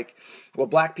points like, well,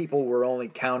 black people were only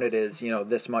counted as,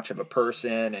 this much of a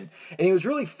person. And he was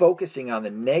really focusing on the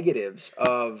negatives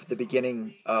of the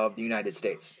beginning of the United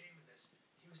States.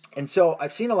 And so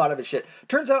I've seen a lot of his shit.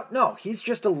 Turns out, no, he's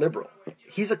just a liberal.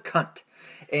 He's a cunt.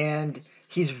 And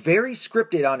he's very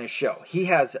scripted on his show. He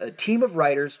has a team of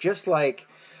writers, just like,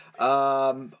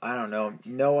 I don't know,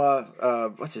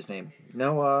 Noah, what's his name?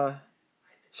 Noah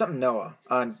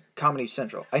on Comedy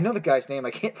Central. I know the guy's name,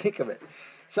 I can't think of it.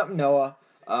 Something Noah,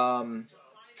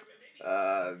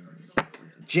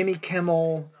 Jimmy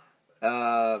Kimmel,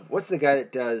 what's the guy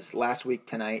that does Last Week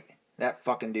Tonight? That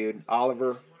fucking dude,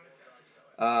 Oliver,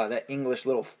 that English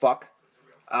little fuck.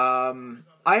 I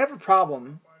have a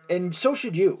problem, and so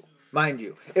should you. Mind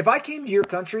you, if I came to your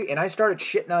country and I started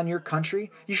shitting on your country,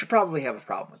 you should probably have a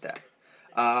problem with that.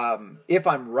 If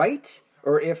I'm right,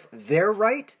 or if they're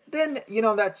right, then,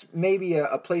 that's maybe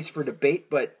a place for debate.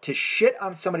 But to shit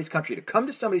on somebody's country, to come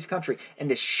to somebody's country and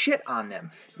to shit on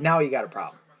them, now you got a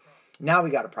problem. Now we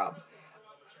got a problem.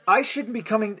 I shouldn't be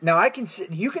coming. Now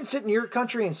you can sit in your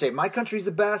country and say, my country's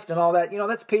the best and all that.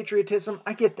 That's patriotism.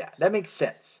 I get that. That makes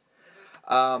sense.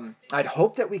 I'd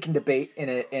hope that we can debate in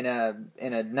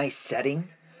a nice setting,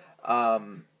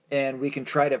 and we can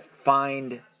try to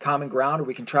find common ground, or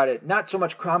we can try to, not so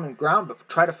much common ground, but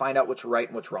try to find out what's right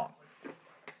and what's wrong.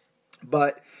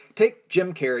 But take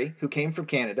Jim Carrey, who came from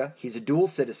Canada. He's a dual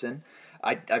citizen.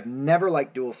 I've never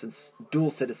liked dual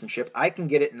citizenship. I can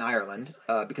get it in Ireland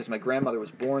because my grandmother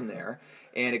was born there,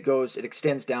 and it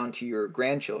extends down to your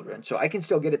grandchildren. So I can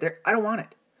still get it there. I don't want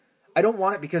it. I don't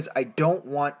want it because I don't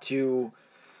want to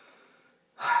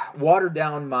water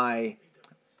down my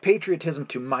patriotism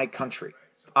to my country.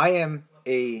 I am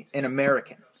an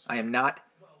American. I'm not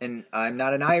an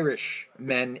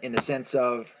Irishman in the sense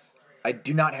of I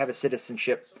do not have a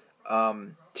citizenship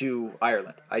to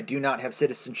Ireland. I do not have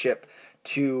citizenship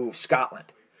to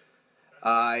Scotland.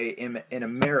 I am an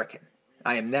American.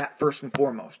 I am that first and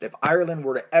foremost. If Ireland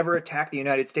were to ever attack the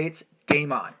United States,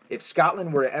 game on. If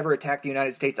Scotland were to ever attack the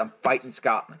United States, I'm fighting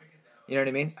Scotland. You know what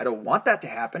I mean? I don't want that to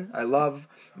happen. I love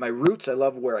my roots. I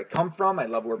love where I come from. I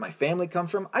love where my family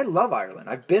comes from. I love Ireland.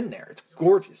 I've been there. It's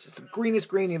gorgeous. It's the greenest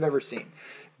green you've ever seen.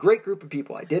 Great group of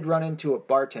people. I did run into a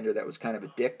bartender that was kind of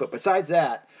a dick, but besides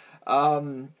that,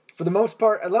 for the most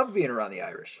part, I love being around the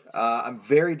Irish. I'm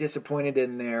very disappointed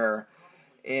in their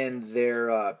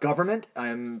government.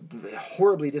 I'm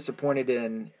horribly disappointed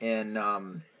in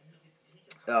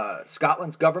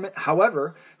Scotland's government.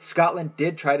 However, Scotland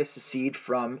did try to secede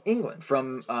from England,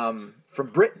 from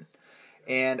Britain,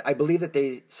 and I believe that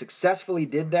they successfully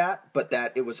did that, but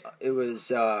that it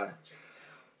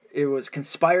was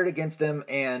conspired against them,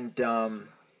 and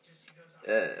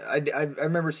I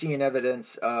remember seeing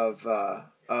evidence of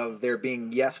there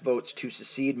being yes votes to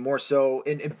secede, more so,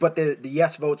 but the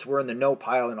yes votes were in the no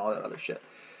pile and all that other shit.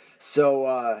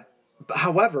 So,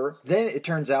 however, then it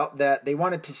turns out that they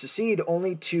wanted to secede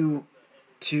only to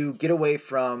get away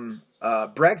from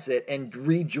Brexit and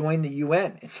rejoin the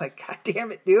UN. It's like, God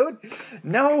damn it, dude.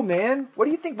 No, man. What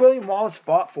do you think William Wallace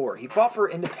fought for? He fought for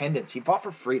independence. He fought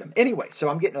for freedom. Anyway, so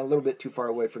I'm getting a little bit too far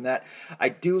away from that. I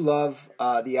do love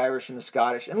the Irish and the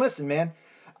Scottish. And listen, man,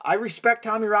 I respect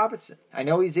Tommy Robinson. I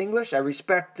know he's English. I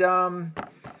respect Farage.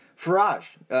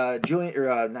 Not Julian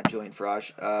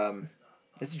Farage.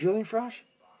 Is it Julian Farage?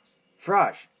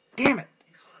 Farage. Damn it.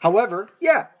 However,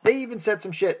 yeah, they even said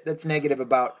some shit that's negative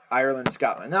about Ireland and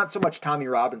Scotland. Not so much Tommy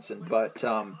Robinson, but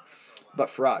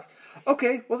Farage.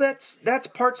 Okay, well that's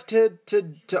parts to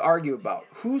argue about.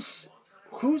 Who's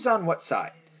on what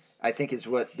side? I think is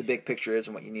what the big picture is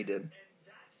and what you need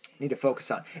to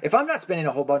focus on. If I'm not spending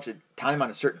a whole bunch of time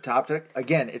on a certain topic,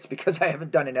 again, it's because I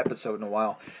haven't done an episode in a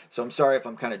while. So I'm sorry if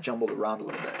I'm kind of jumbled around a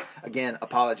little bit. Again,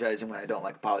 apologizing when I don't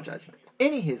like apologizing.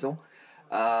 Any hazel.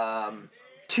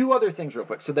 Two other things real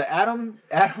quick. So the Adam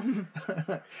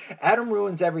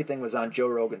Ruins Everything was on Joe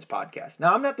Rogan's podcast.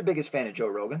 Now, I'm not the biggest fan of Joe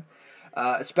Rogan,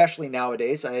 especially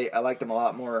nowadays. I liked him a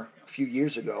lot more a few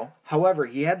years ago. However,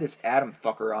 he had this Adam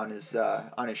fucker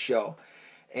on his show.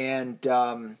 And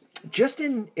just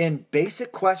in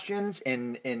basic questions,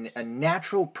 in a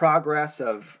natural progress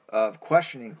of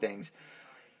questioning things,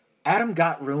 Adam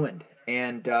got ruined.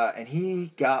 And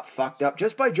he got fucked up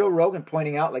just by Joe Rogan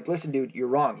pointing out, like, listen, dude, you're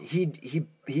wrong.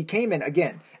 He came in,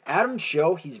 again, Adam's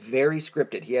show, he's very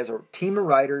scripted. He has a team of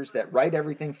writers that write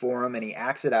everything for him, and he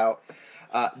acts it out.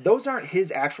 Those aren't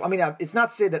his actual, I mean, it's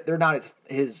not to say that they're not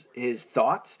his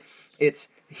thoughts. It's,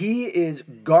 he is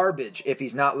garbage if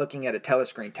he's not looking at a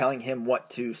telescreen telling him what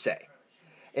to say.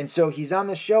 And so he's on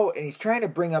the show, and he's trying to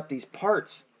bring up these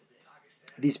points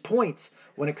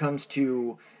when it comes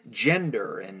to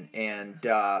gender and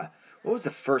what was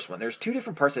the first one? There's two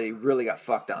different parts that he really got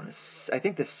fucked on. I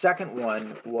think the second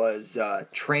one was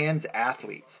trans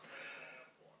athletes.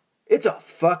 It's a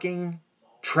fucking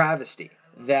travesty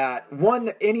that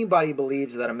anybody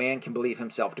believes that a man can believe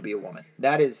himself to be a woman.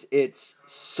 It's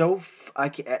so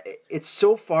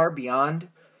far beyond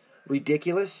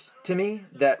ridiculous to me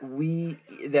that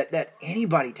that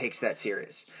anybody takes that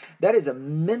serious. That is a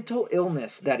mental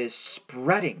illness that is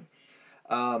spreading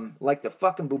like the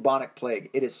fucking bubonic plague.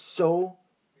 It is so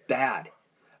bad.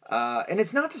 And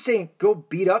it's not to say go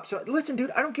beat up. So listen,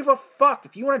 dude, I don't give a fuck.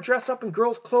 If you want to dress up in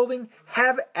girls' clothing,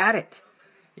 have at it.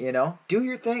 You know, do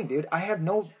your thing, dude. I have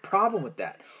no problem with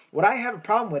that. What I have a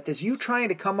problem with is you trying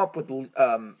to come up with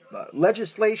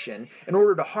legislation in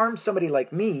order to harm somebody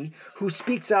like me who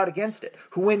speaks out against it.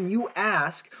 Who, when you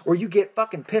ask or you get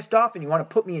fucking pissed off and you want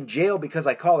to put me in jail because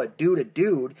I call a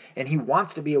dude and he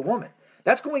wants to be a woman.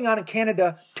 That's going on in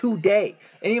Canada today.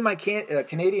 Any of my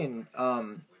Canadian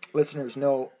listeners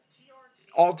know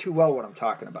all too well what I'm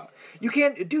talking about. You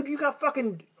got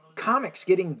fucking comics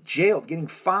getting jailed, getting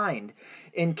fined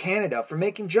in Canada for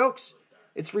making jokes.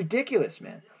 It's ridiculous,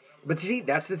 man. But see,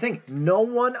 that's the thing. No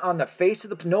one on the face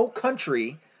of no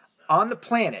country on the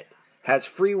planet has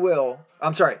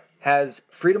has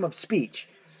freedom of speech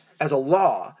as a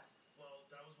law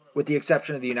with the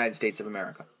exception of the United States of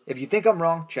America. If you think I'm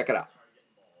wrong, check it out.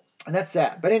 And that's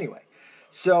sad. But anyway,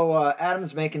 so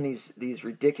Adam's making these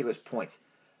ridiculous points.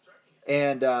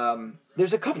 And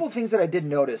there's a couple of things that I did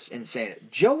notice in saying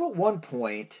it. Joe at one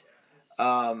point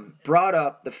brought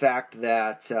up the fact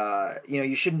that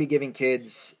you shouldn't be giving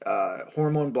kids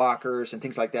hormone blockers and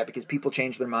things like that because people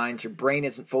change their minds. Your brain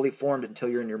isn't fully formed until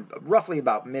you're in your roughly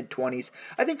about mid-20s.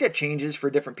 I think that changes for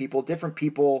different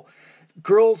people.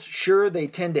 Girls, sure, they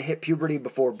tend to hit puberty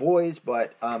before boys,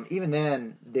 but even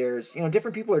then, there's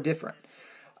different people are different,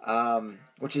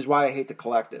 which is why I hate the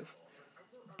collective.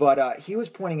 But he was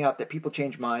pointing out that people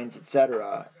change minds,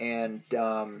 etc. And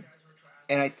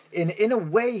in a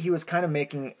way, he was kind of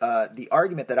making the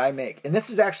argument that I make. And this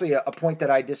is actually a point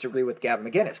that I disagree with Gavin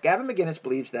McInnes. Gavin McInnes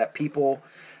believes that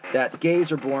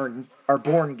gays are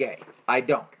born gay. I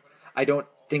don't. I don't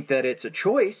think that it's a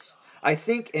choice. I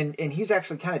think, and he's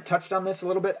actually kind of touched on this a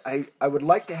little bit. I would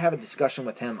like to have a discussion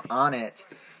with him on it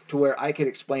to where I could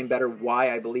explain better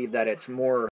why I believe that it's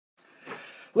more.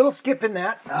 Little skip in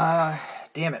that.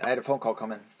 Damn it, I had a phone call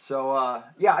come in. So,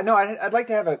 I'd like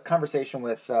to have a conversation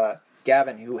with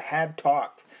Gavin, who had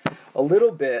talked a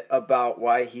little bit about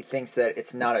why he thinks that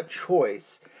it's not a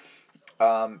choice.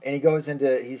 And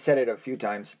he said it a few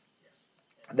times,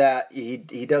 that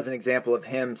he does an example of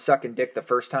him sucking dick the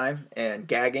first time and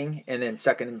gagging, and then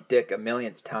sucking dick a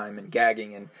millionth time and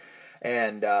gagging,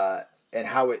 and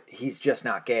how he's just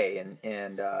not gay,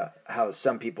 and how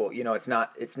some people, it's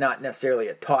not necessarily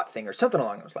a taught thing or something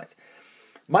along those lines.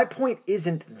 My point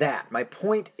isn't that. My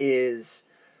point is,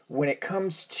 when it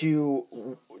comes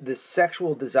to the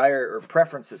sexual desire or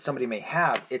preference that somebody may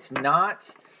have, it's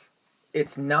not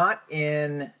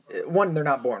in one. They're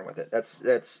not born with it.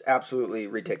 That's absolutely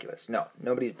ridiculous. No,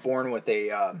 nobody's born with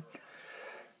a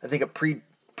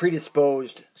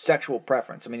predisposed sexual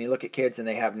preference. I mean, you look at kids and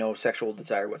they have no sexual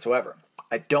desire whatsoever.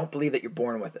 I don't believe that you're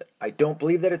born with it. I don't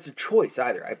believe that it's a choice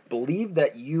either. I believe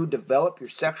that you develop your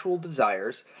sexual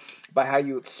desires by how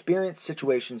you experience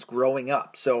situations growing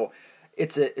up. So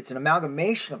it's an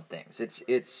amalgamation of things. It's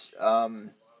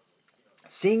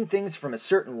seeing things from a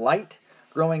certain light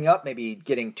growing up, maybe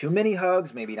getting too many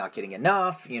hugs, maybe not getting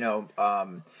enough,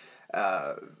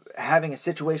 having a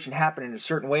situation happen in a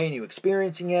certain way and you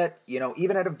experiencing it,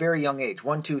 even at a very young age,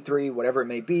 1, 2, 3, whatever it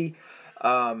may be,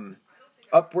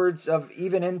 upwards of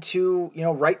even into,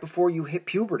 right before you hit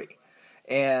puberty,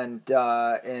 and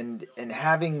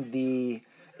having the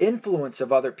influence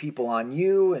of other people on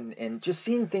you, and just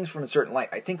seeing things from a certain light.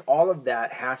 I think all of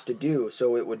that has to do,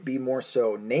 so it would be more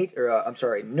so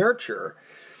nurture,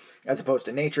 as opposed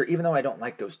to nature, even though I don't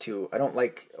like those two. I don't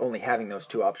like only having those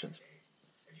two options.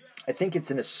 I think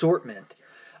it's an assortment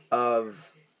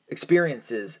of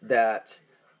experiences that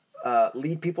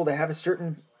lead people to have a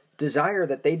certain desire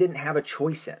that they didn't have a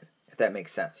choice in, if that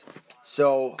makes sense.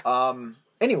 So,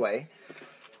 anyway,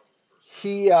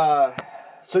 I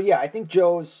think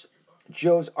Joe's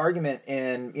argument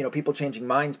in, people changing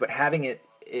minds, but having it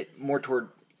more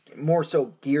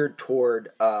so geared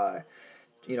toward,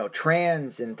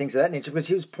 trans and things of that nature, because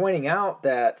he was pointing out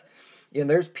that,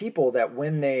 there's people that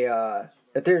when they,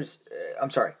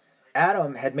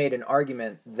 Adam had made an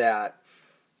argument that,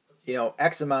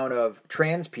 X amount of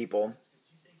trans people,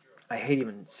 I hate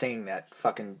even saying that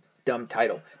fucking dumb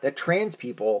title, that trans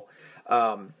people,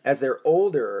 as they're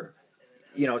older,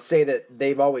 say that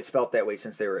they've always felt that way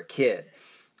since they were a kid.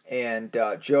 And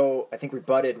Joe, I think,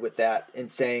 rebutted with that in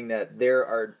saying that there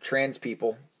are trans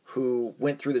people who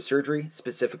went through the surgery,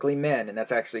 specifically men, and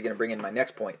that's actually going to bring in my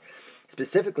next point,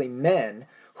 specifically men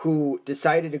who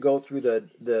decided to go through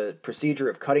the procedure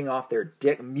of cutting off their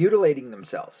dick, mutilating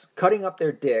themselves, cutting up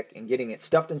their dick and getting it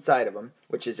stuffed inside of them,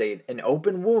 which is an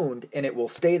open wound, and it will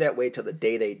stay that way till the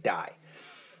day they die,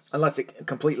 unless it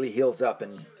completely heals up,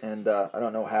 and I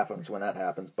don't know what happens when that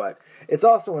happens, but it's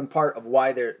also in part of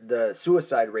why the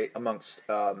suicide rate amongst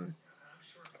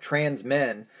trans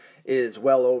men is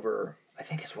well over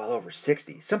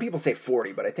 60. Some people say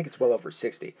 40, but I think it's well over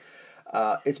 60.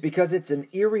 It's because it's an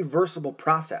irreversible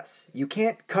process. You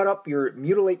can't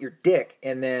mutilate your dick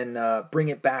and then bring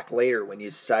it back later when you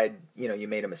decide, you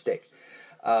made a mistake.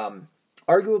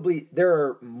 Arguably, there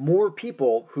are more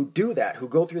people who do that, who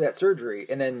go through that surgery,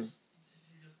 and then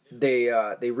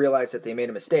they realize that they made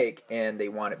a mistake and they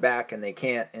want it back and they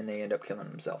can't, and they end up killing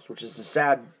themselves, which is a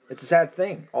sad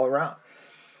thing all around.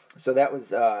 So that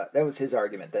was his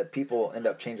argument, that people end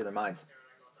up changing their minds.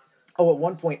 Oh, at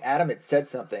one point, Adam had said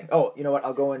something. Oh, you know what?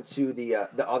 I'll go into the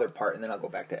other part, and then I'll go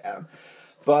back to Adam.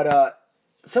 But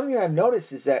something that I've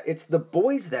noticed is that it's the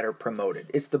boys that are promoted.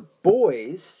 It's the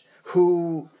boys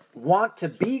who want to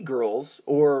be girls,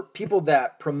 or people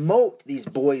that promote these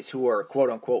boys who are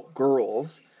quote-unquote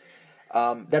girls,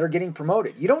 that are getting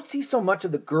promoted. You don't see so much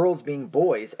of the girls being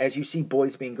boys as you see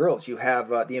boys being girls. You have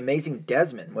The Amazing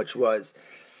Desmond, which was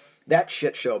that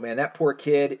shit show, man. That poor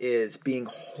kid is being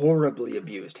horribly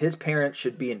abused. His parents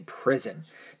should be in prison.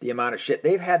 The amount of shit.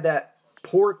 They've had that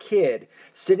poor kid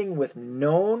sitting with a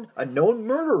known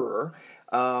murderer,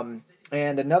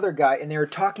 and another guy, and they were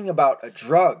talking about a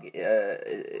drug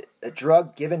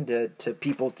given to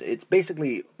people. It's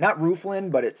basically not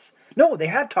Rooflin, but they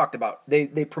have talked about,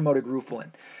 they promoted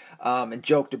Rooflin, and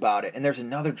joked about it. And there's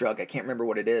another drug, I can't remember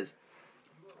what it is,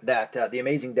 that The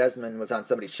Amazing Desmond was on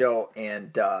somebody's show,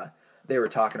 and they were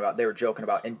joking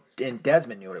about, and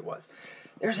Desmond knew what it was.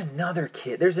 There's another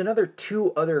kid, there's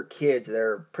two other kids that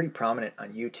are pretty prominent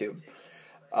on YouTube.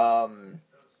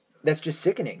 That's just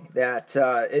sickening. That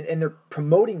and they're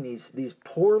promoting these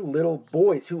poor little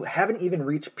boys who haven't even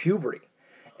reached puberty,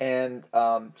 and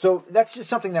so that's just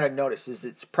something that I've noticed. Is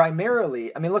it's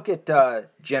primarily, I mean, look at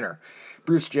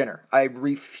Bruce Jenner. I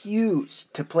refuse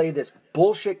to play this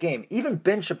bullshit game. Even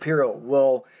Ben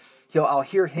Shapiro I'll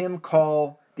hear him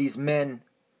call these men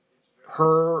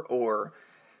her or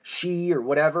she or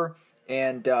whatever,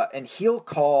 and he'll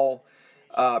call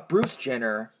Bruce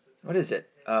Jenner, what is it,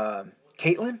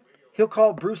 Caitlyn? He'll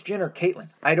call Bruce Jenner Caitlyn.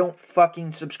 I don't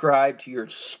fucking subscribe to your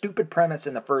stupid premise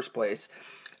in the first place.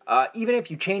 Even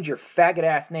if you change your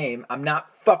faggot-ass name, I'm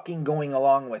not fucking going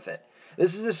along with it.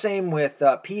 This is the same with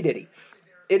P. Diddy.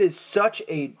 It is such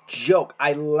a joke.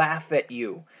 I laugh at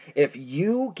you. If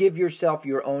you give yourself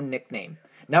your own nickname,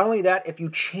 not only that, if you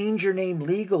change your name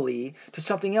legally to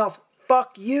something else,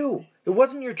 fuck you. It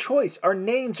wasn't your choice. Our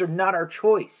names are not our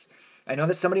choice. I know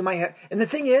that somebody might have... And the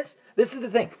thing is, this is the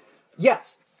thing.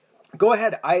 Yes, go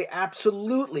ahead. I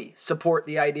absolutely support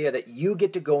the idea that you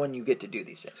get to go and you get to do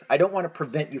these things. I don't want to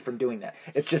prevent you from doing that.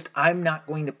 It's just I'm not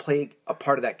going to play a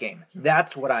part of that game.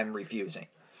 That's what I'm refusing.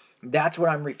 That's what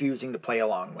I'm refusing to play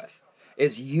along with,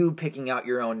 is you picking out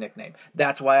your own nickname.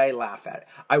 That's why I laugh at it.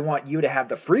 I want you to have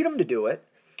the freedom to do it,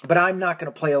 but I'm not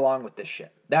going to play along with this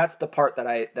shit. That's the part that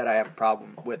I have a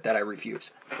problem with, that I refuse.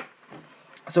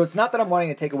 So it's not that I'm wanting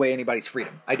to take away anybody's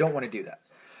freedom. I don't want to do that.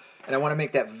 And I want to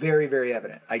make that very, very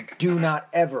evident. I do not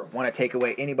ever want to take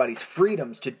away anybody's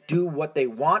freedoms to do what they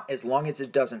want, as long as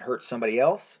it doesn't hurt somebody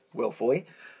else willfully.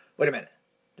 Wait a minute.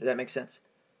 Does that make sense?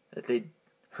 That they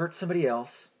hurt somebody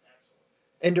else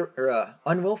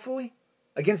unwillfully?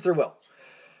 Against their will.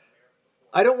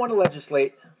 I don't want to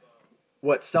legislate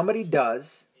what somebody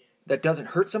does that doesn't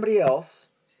hurt somebody else.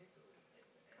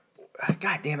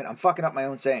 God damn it, I'm fucking up my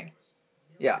own saying.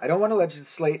 Yeah, I don't want to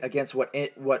legislate against what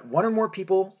one or more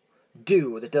people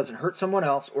do that doesn't hurt someone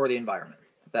else or the environment,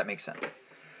 if that makes sense.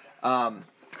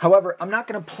 However, I'm not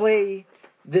going to play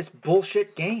this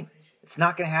bullshit game. It's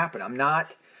not going to happen. I'm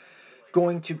not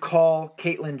going to call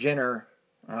Caitlyn Jenner...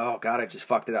 Oh, God, I just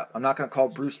fucked it up. I'm not going to call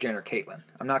Bruce Jenner Caitlyn.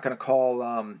 I'm not going to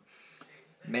call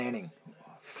Manning.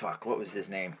 Fuck, what was his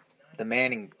name? The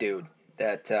Manning dude.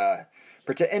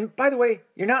 And by the way,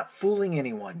 you're not fooling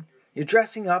anyone. You're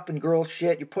dressing up in girl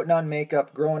shit. You're putting on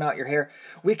makeup, growing out your hair.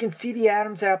 We can see the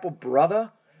Adam's apple,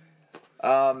 brother.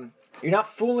 You're not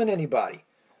fooling anybody.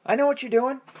 I know what you're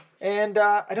doing, and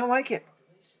I don't like it.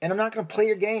 And I'm not going to play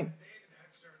your game.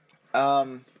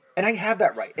 And I have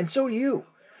that right. And so do you.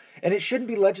 And it shouldn't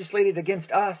be legislated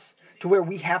against us to where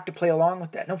we have to play along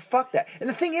with that. No, fuck that. And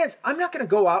the thing is, I'm not going to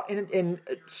go out and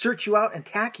search you out and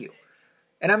attack you.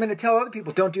 And I'm going to tell other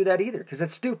people, don't do that either, because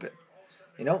that's stupid.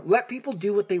 You know, let people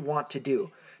do what they want to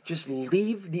do. Just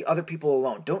leave the other people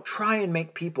alone. Don't try and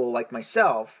make people like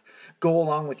myself go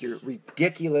along with your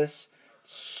ridiculous,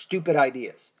 stupid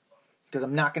ideas. Because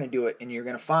I'm not going to do it, and you're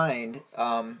going to find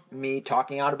me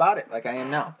talking out about it like I am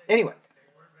now. Anyway,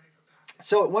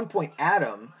 so at one point,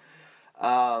 Adam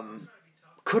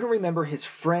couldn't remember his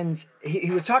friend's...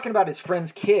 He was talking about his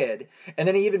friend's kid, and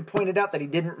then he even pointed out that he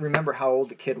didn't remember how old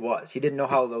the kid was. He didn't know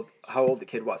how old the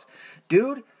kid was.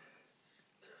 Dude,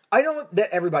 I know that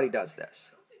everybody does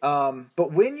this.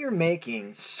 But when you're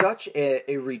making such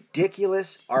a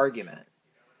ridiculous argument,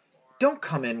 don't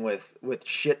come in with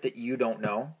shit that you don't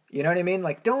know. You know what I mean?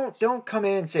 Like, don't come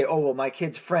in and say, oh, well, my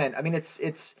kid's friend. I mean,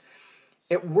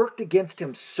 it worked against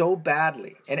him so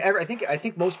badly. And I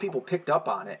think most people picked up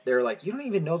on it. They're like, you don't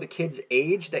even know the kid's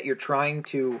age that you're trying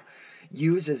to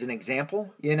use as an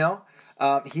example, you know?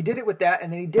 He did it with that,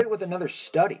 and then he did it with another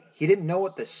study. He didn't know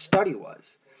what the study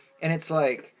was. And it's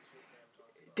like,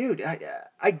 dude,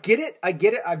 I get it.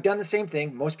 I've done the same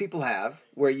thing. Most people have,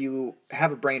 where you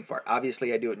have a brain fart.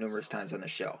 Obviously, I do it numerous times on the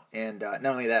show. And not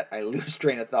only that, I lose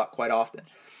train of thought quite often.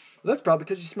 Well, that's probably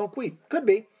because you smoke weed. Could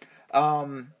be.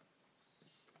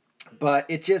 But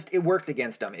it worked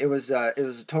against them. It was a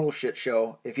total shit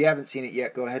show. If you haven't seen it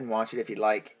yet, go ahead and watch it if you'd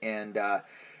like. And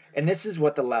this is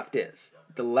what the left is.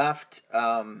 The left,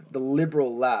 the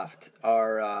liberal left,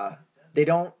 are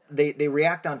they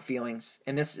react on feelings,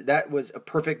 and that was a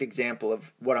perfect example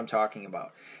of what I'm talking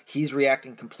about. He's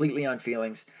reacting completely on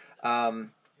feelings,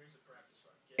 and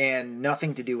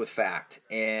nothing to do with fact.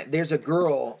 And there's a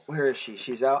girl. Where is she?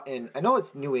 She's out in, I know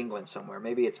it's New England somewhere.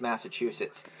 Maybe it's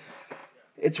Massachusetts.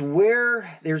 It's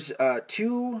where there's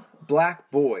two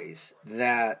black boys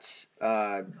that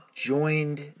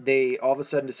joined. They all of a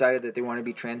sudden decided that they want to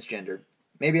be transgendered.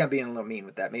 Maybe I'm being a little mean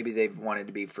with that. Maybe they've wanted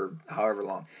to be for however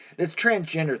long. This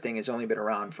transgender thing has only been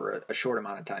around for a short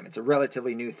amount of time. It's a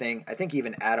relatively new thing. I think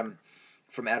even Adam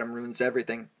from Adam Ruins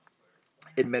Everything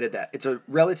admitted that. It's a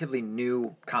relatively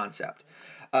new concept.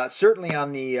 Certainly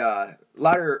on the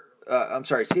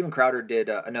Steven Crowder did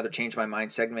another Change My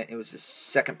Mind segment. It was the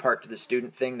second part to the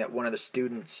student thing that one of the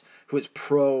students who is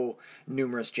pro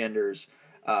numerous genders,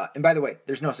 and by the way,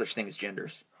 there's no such thing as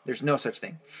genders. There's no such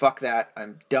thing. Fuck that.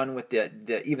 I'm done with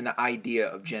even the idea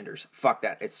of genders. Fuck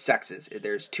that. It's sexes.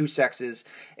 There's two sexes,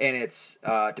 and it's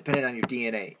dependent on your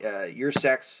DNA. Your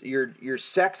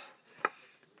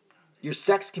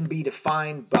sex can be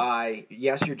defined by,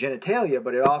 yes, your genitalia,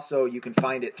 but you can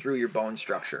find it through your bone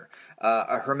structure.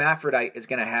 A hermaphrodite is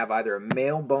going to have either a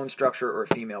male bone structure or a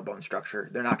female bone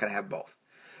structure. They're not going to have both.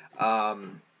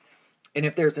 And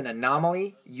if there's an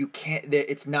anomaly,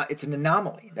 it's an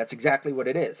anomaly. That's exactly what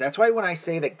it is. That's why when I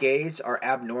say that gays are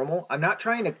abnormal, I'm not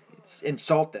trying to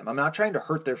insult them. I'm not trying to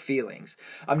hurt their feelings.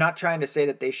 I'm not trying to say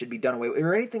that they should be done away with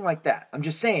or anything like that. I'm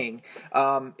just saying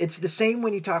it's the same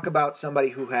when you talk about somebody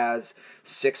who has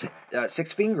six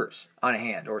fingers on a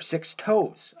hand or 6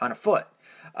 toes on a foot.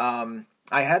 I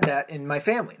had that in my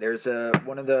family. There's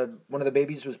one of the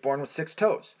babies was born with 6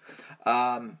 toes.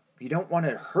 You don't want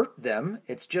to hurt them.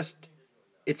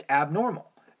 It's abnormal,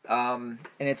 and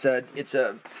it's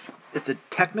a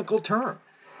technical term.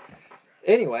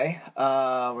 Anyway,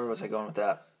 where was I going with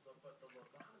that?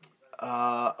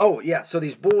 So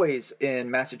these boys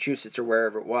in Massachusetts or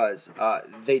wherever it was,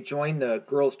 they joined the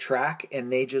girls' track,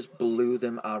 and they just blew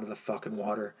them out of the fucking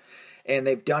water. And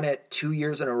they've done it 2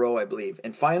 years in a row, I believe.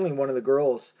 And finally, one of the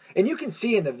girls, and you can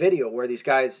see in the video where these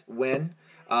guys win,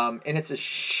 and it's a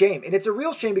shame. And it's a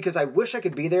real shame because I wish I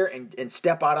could be there and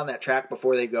step out on that track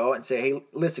before they go and say, hey,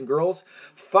 listen, girls,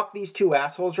 fuck these 2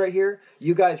 assholes right here.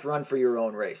 You guys run for your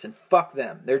own race, and fuck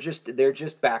them. They're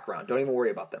just background. Don't even worry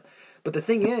about them. But the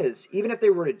thing is, even if they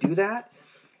were to do that,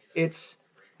 it's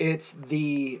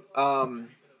the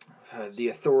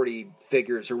authority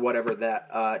figures or whatever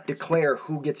that declare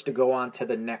who gets to go on to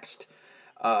the next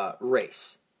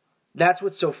race. That's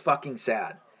what's so fucking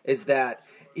sad, is that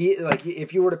like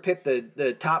if you were to pick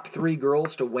the top 3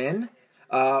 girls to win,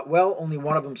 only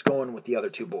one of them's going with the other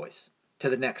 2 boys to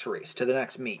the next race, to the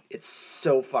next meet. It's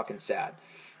so fucking sad,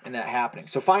 and that happening.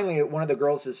 So finally, one of the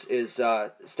girls is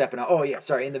stepping out. Oh yeah,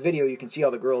 sorry. In the video, you can see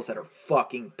all the girls that are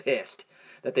fucking pissed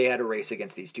that they had to race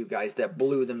against these 2 guys that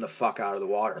blew them the fuck out of the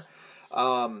water.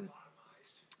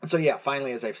 So yeah,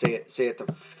 finally, as I say it the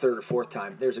 3rd or 4th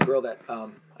time, there's a girl that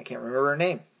I can't remember her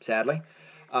name, sadly.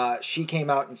 She came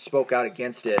out and spoke out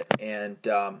against it, and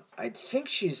I think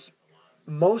she's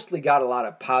mostly got a lot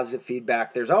of positive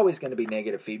feedback. There's always going to be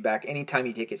negative feedback anytime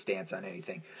you take a stance on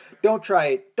anything. Don't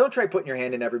try putting your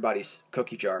hand in everybody's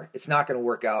cookie jar. It's not going to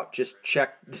work out. Just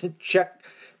check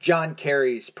John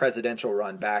Kerry's presidential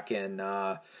run back in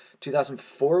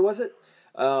 2004, was it?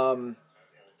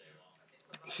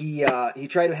 He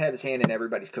tried to have his hand in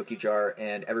everybody's cookie jar,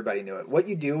 and everybody knew it. What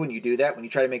you do when you do that, when you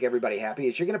try to make everybody happy,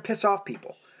 is you're going to piss off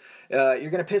people.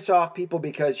 You're going to piss off people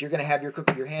because you're going to have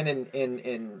your hand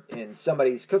in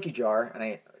somebody's cookie jar,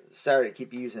 and sorry to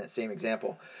keep using that same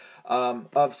example,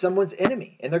 of someone's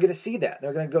enemy, and they're going to see that.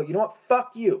 They're going to go, you know what,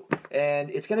 fuck you. And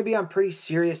it's going to be on pretty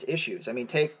serious issues. I mean,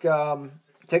 take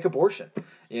abortion.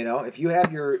 You know, if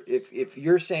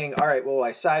you're saying, all right, well,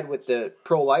 I side with the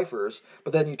pro-lifers,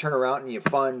 but then you turn around and you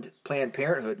fund Planned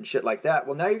Parenthood and shit like that,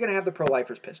 well, now you're going to have the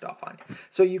pro-lifers pissed off on you.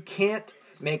 So you can't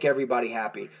make everybody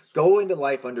happy. Go into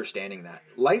life understanding that.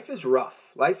 Life is rough.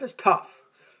 Life is tough.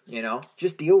 You know,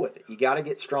 just deal with it. You got to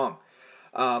get strong,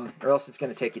 or else it's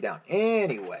going to take you down.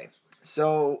 Anyway,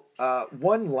 so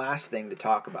one last thing to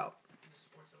talk about.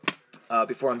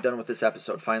 Before I'm done with this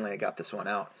episode. Finally, I got this one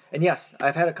out. And yes,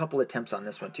 I've had a couple attempts on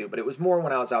this one too, but it was more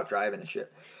when I was out driving and shit.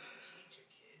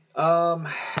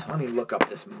 Let me look up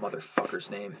this motherfucker's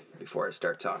name before I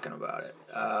start talking about it.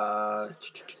 I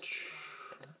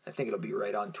think it'll be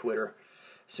right on Twitter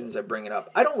as soon as I bring it up.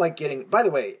 I don't like getting... By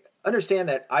the way, understand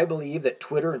that I believe that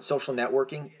Twitter and social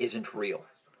networking isn't real.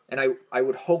 And I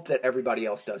would hope that everybody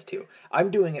else does too. I'm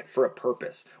doing it for a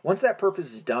purpose. Once that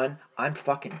purpose is done, I'm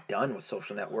fucking done with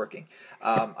social networking.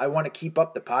 I want to keep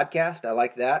up the podcast. I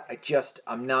like that.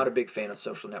 I'm not a big fan of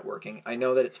social networking. I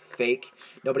know that it's fake.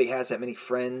 Nobody has that many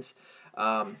friends.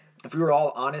 If we were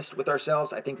all honest with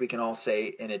ourselves, I think we can all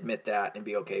say and admit that and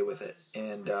be okay with it.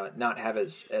 And not have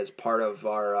as part of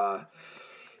our...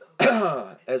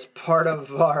 as part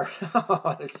of our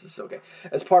this is okay.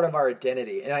 As part of our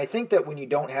identity. And I think that when you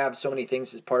don't have so many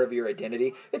things as part of your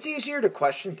identity, it's easier to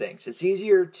question things. It's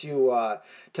easier to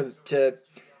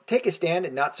take a stand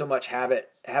and not so much have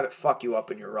it fuck you up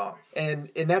when you're wrong.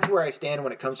 And that's where I stand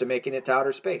when it comes to making it to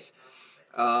outer space.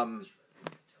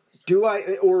 Do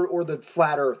I or the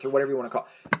flat earth or whatever you want to call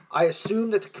it. I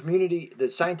assume that the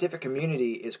scientific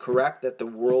community is correct that the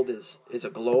world is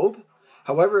a globe.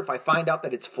 However, if I find out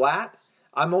that it's flat,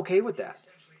 I'm okay with that.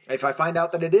 If I find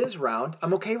out that it is round,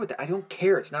 I'm okay with that. I don't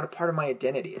care. It's not a part of my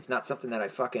identity. It's not something that I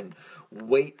fucking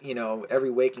wait, every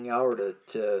waking hour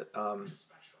to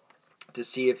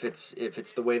see if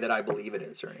it's the way that I believe it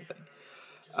is or anything.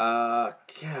 God.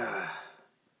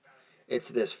 It's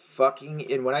this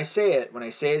fucking, and when I say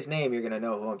his name, you're gonna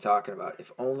know who I'm talking about.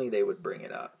 If only they would bring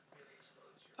it up.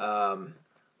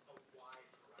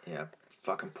 Yeah.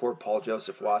 Fucking poor Paul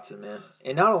Joseph Watson, man.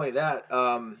 And not only that,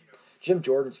 Jim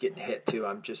Jordan's getting hit too.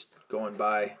 I'm just going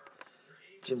by.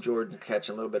 Jim Jordan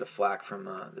catching a little bit of flack from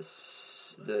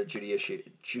the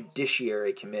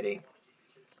Judiciary Committee.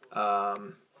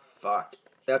 Fuck.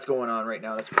 That's going on right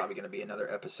now. That's probably going to be another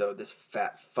episode. This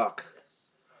fat fuck.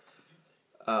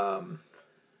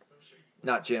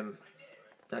 Not Jim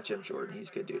Jordan. He's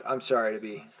a good dude. I'm sorry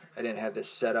I didn't have this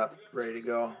set up ready to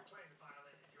go.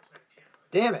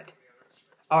 Damn it.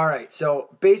 All right, so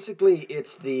basically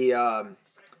it's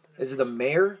is it the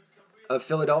mayor of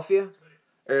Philadelphia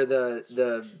or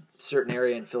the certain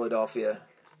area in Philadelphia?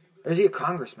 Or is he a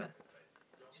congressman?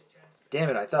 Damn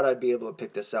it, I thought I'd be able to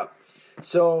pick this up.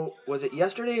 So was it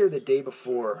yesterday or the day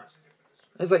before?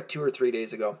 It was like 2 or 3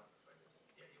 days ago.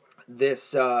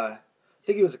 This I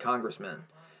think he was a congressman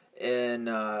in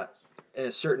a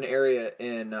certain area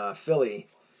in Philly.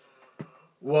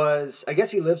 I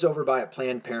guess he lives over by a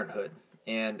Planned Parenthood.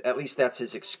 And at least that's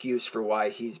his excuse for why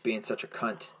he's being such a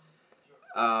cunt.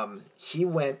 He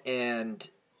went and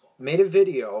made a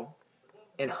video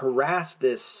and harassed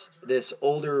this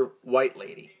older white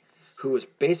lady who was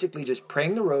basically just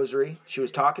praying the rosary. She was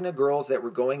talking to girls that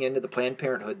were going into the Planned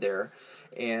Parenthood there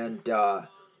and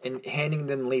handing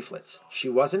them leaflets. She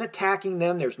wasn't attacking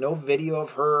them. There's no video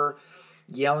of her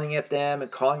yelling at them and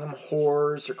calling them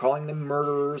whores or calling them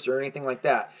murderers or anything like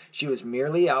that. She was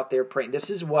merely out there praying. This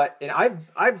is what, and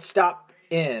I've stopped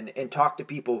in and talked to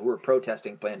people who are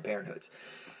protesting Planned Parenthoods.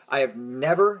 I have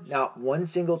never, not one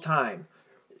single time,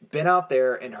 been out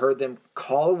there and heard them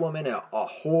call a woman a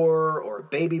whore or a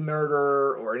baby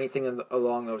murderer or anything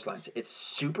along those lines. It's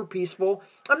super peaceful.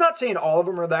 I'm not saying all of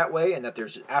them are that way and that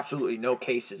there's absolutely no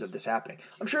cases of this happening.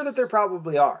 I'm sure that there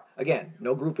probably are. Again,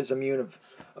 no group is immune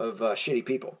of shitty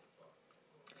people.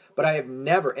 But I have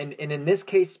never, and in this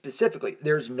case specifically,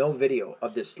 there's no video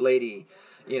of this lady,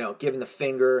 giving the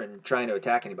finger and trying to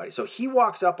attack anybody. So he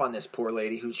walks up on this poor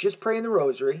lady who's just praying the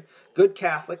rosary, good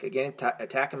Catholic, again,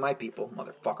 attacking my people,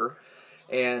 motherfucker,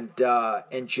 and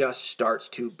just starts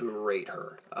to berate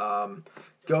her.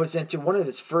 Goes into, one of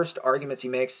his first arguments he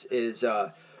makes is,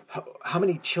 how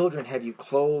many children have you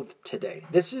clothed today?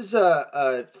 This is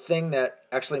a thing that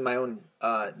actually my own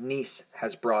niece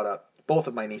has brought up. Both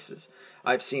of my nieces.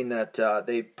 I've seen that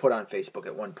they put on Facebook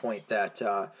at one point that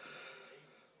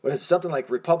what is it, something like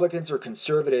Republicans or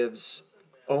conservatives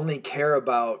only care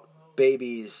about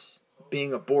babies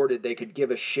being aborted. They could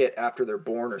give a shit after they're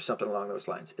born or something along those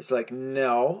lines. It's like,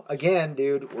 no. Again,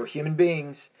 dude, we're human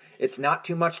beings. It's not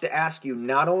too much to ask you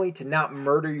not only to not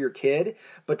murder your kid,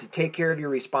 but to take care of your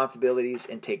responsibilities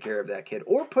and take care of that kid.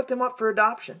 Or put them up for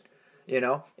adoption.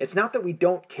 It's not that we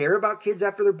don't care about kids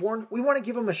after they're born. We want to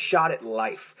give them a shot at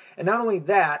life. And not only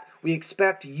that, we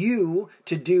expect you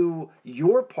to do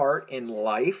your part in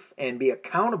life and be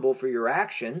accountable for your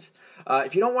actions.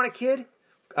 If you don't want a kid,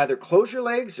 either close your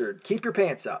legs or keep your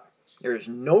pants up. There is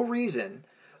no reason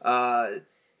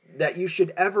that you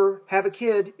should ever have a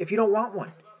kid if you don't want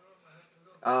one.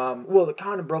 The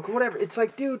condom broke or whatever. It's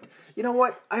like, dude, you know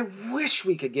what? I wish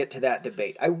we could get to that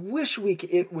debate. I wish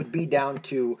it would be down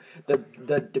to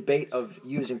the debate of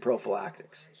using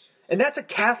prophylactics. And that's a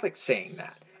Catholic saying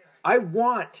that. I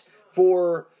want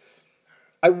for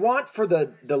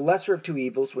the lesser of two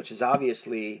evils, which is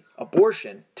obviously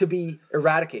abortion, to be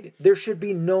eradicated. There should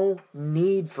be no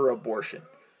need for abortion,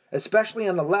 especially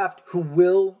on the left, who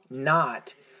will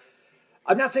not.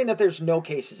 I'm not saying that there's no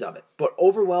cases of it, but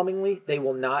overwhelmingly they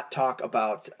will not talk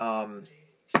about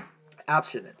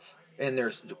abstinence and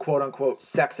there's quote unquote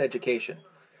sex education.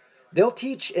 They'll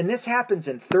teach, and this happens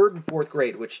in 3rd and 4th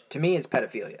grade, which to me is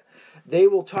pedophilia. They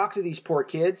will talk to these poor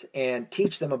kids and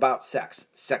teach them about sex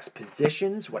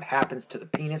positions, what happens to the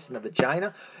penis and the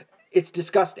vagina. It's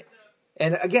disgusting.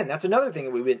 And again, that's another thing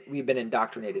that we've been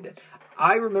indoctrinated in.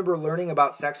 I remember learning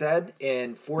about sex ed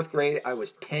in 4th grade. I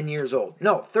was 10 years old.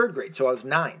 No, 3rd grade, so I was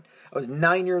 9. I was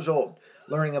 9 years old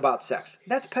learning about sex.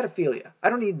 That's pedophilia. I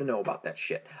don't need to know about that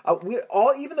shit.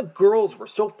 Even the girls were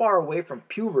so far away from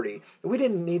puberty that we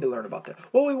didn't need to learn about that.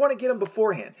 Well, we want to get them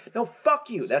beforehand. No, fuck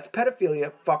you. That's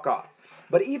pedophilia. Fuck off.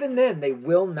 But even then, they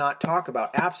will not talk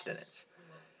about abstinence.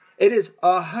 It is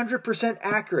 100%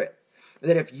 accurate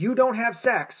that if you don't have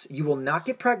sex, you will not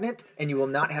get pregnant and you will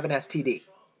not have an STD.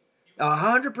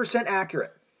 100%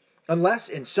 accurate. Unless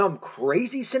in some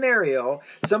crazy scenario,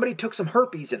 somebody took some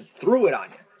herpes and threw it on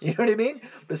you. You know what I mean?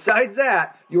 Besides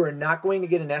that, you are not going to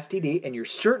get an STD, and you're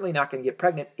certainly not going to get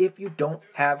pregnant if you don't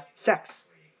have sex.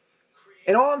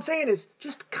 And all I'm saying is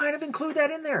just kind of include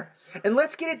that in there. And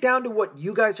let's get it down to what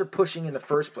you guys are pushing in the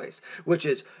first place, which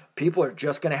is people are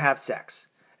just going to have sex.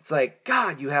 It's like,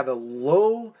 God, you have a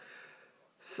low,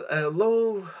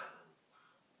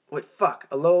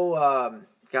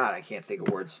 God, I can't think of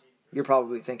words. You're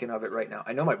probably thinking of it right now.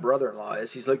 I know my brother-in-law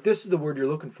is. He's like, this is the word you're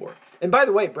looking for. And by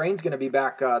the way, Brain's going to be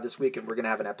back this week, and we're going to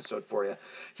have an episode for you.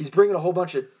 He's bringing a whole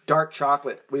bunch of dark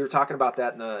chocolate. We were talking about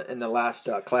that in the last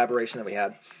collaboration that we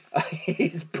had.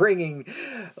 He's bringing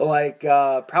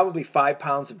probably 5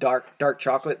 pounds of dark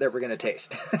chocolate that we're going to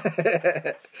taste.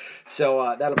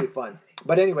 So that'll be fun.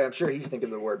 But anyway, I'm sure he's thinking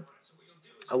of the word.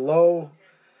 A low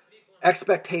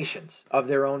expectations of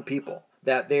their own people.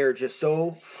 That they're just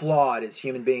so flawed as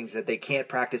human beings that they can't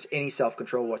practice any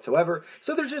self-control whatsoever.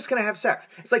 So they're just going to have sex.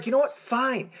 It's like, you know what?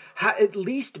 Fine. At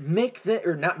least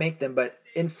but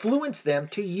influence them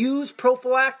to use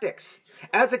prophylactics.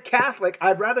 As a Catholic,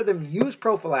 I'd rather them use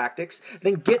prophylactics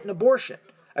than get an abortion.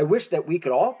 I wish that we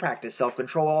could all practice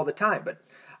self-control all the time, but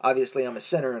obviously I'm a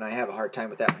sinner and I have a hard time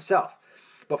with that myself.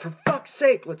 But for fuck's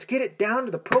sake, let's get it down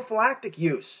to the prophylactic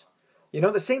use. You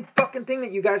know, the same fucking thing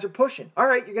that you guys are pushing. All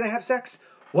right, you're going to have sex?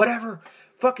 Whatever.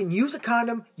 Fucking use a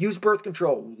condom, use birth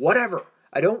control, whatever.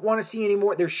 I don't want to see any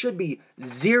more. There should be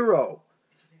 0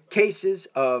 cases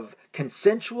of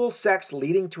consensual sex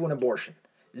leading to an abortion.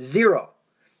 0.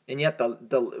 And yet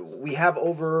we have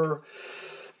over,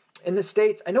 in the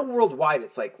States, I know worldwide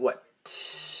it's like, what?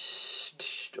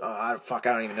 I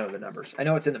don't even know the numbers. I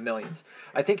know it's in the millions.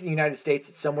 I think in the United States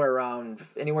it's somewhere around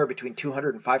anywhere between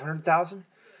 200 and 500,000.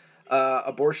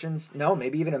 Abortions, no,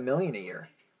 maybe even 1 million a year.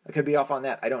 I could be off on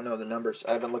that. I don't know the numbers.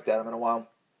 I haven't looked at them in a while.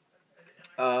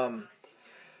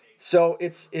 So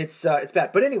it's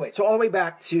bad. But anyway, so all the way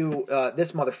back to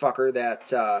this motherfucker that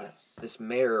this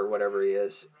mayor or whatever he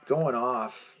is going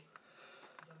off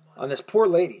on this poor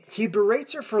lady. He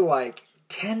berates her for like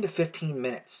 10 to 15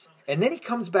 minutes. And then he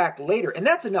comes back later, and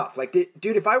that's enough. Like,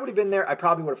 dude, if I would have been there, I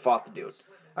probably would have fought the dude.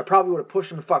 I probably would have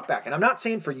pushed him the fuck back. And I'm not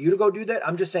saying for you to go do that.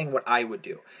 I'm just saying what I would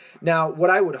do. Now, what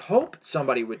I would hope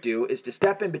somebody would do is to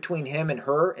step in between him and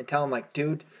her and tell him, like,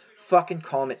 dude, fucking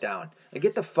calm it down. Like,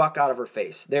 get the fuck out of her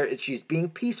face. She's being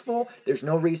peaceful. There's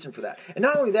no reason for that. And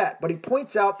not only that, but he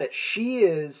points out that she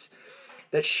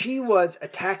was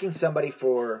attacking somebody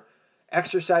for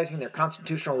exercising their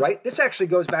constitutional right. This actually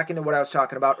goes back into what I was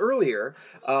talking about earlier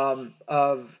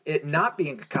of it not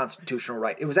being a constitutional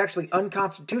right. It was actually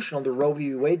unconstitutional, the Roe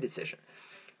v. Wade decision.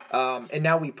 And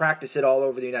now we practice it all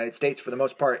over the United States for the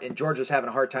most part, and Georgia's having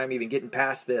a hard time even getting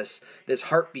past this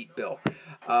heartbeat bill,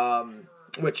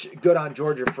 which good on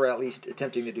Georgia for at least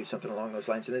attempting to do something along those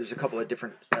lines. And there's a couple of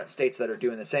different states that are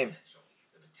doing the same.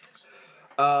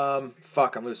 I'm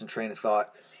losing train of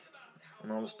thought. I'm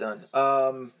almost done.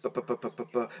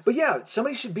 But yeah,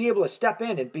 somebody should be able to step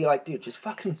in and be like, dude, just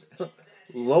fucking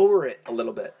lower it a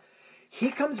little bit. He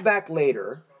comes back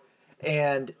later,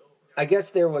 and I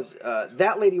guess there was,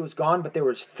 that lady was gone, but there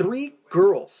was 3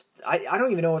 girls. I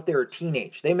don't even know if they were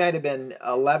teenage. They might have been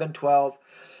 11, 12,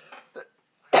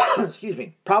 excuse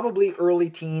me, probably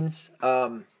early teens,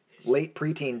 late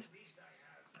preteens.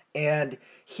 And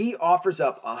he offers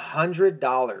up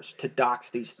 $100 to dox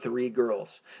these 3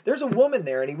 girls. There's a woman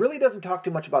there, and he really doesn't talk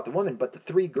too much about the woman, but the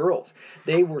 3 girls.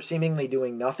 They were seemingly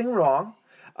doing nothing wrong.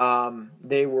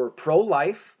 They were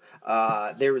pro-life.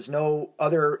 There was no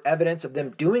other evidence of them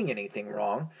doing anything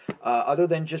wrong, other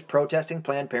than just protesting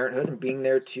Planned Parenthood and being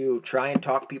there to try and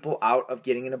talk people out of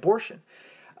getting an abortion.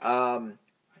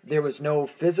 There was no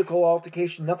physical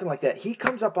altercation, nothing like that. He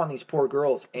comes up on these poor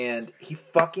girls and he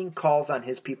fucking calls on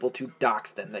his people to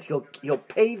dox them, that he'll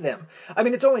pay them. I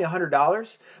mean, it's only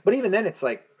 $100, but even then it's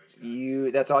like,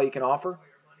 that's all you can offer?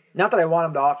 Not that I want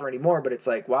him to offer anymore, but it's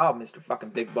like, wow, Mr. fucking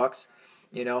Big Bucks,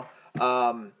 you know?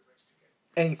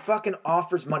 And he fucking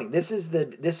offers money. This is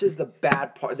the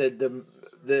bad part,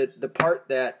 the part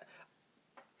that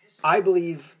I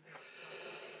believe.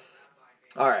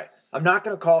 All right, I'm not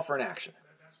going to call for an action.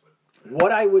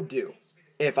 What I would do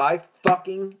if I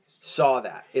fucking saw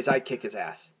that is I'd kick his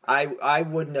ass. I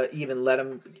wouldn't even let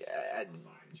him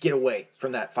get away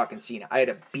from that fucking scene. I had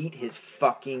to beat his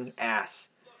fucking ass.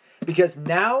 Because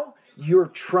now you're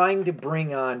trying to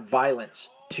bring on violence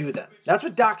to them. That's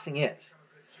what doxing is.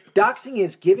 Doxing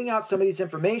is giving out somebody's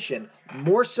information,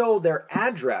 more so their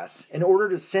address, in order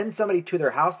to send somebody to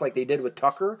their house like they did with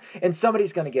Tucker, and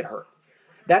somebody's going to get hurt.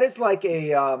 That is like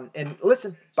and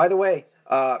listen, by the way,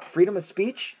 freedom of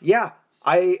speech, yeah,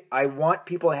 I want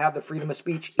people to have the freedom of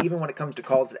speech even when it comes to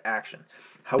calls to action.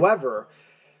 However,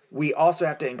 we also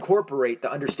have to incorporate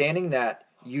the understanding that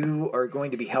you are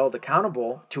going to be held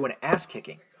accountable to an ass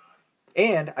kicking.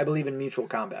 And I believe in mutual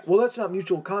combat. Well, that's not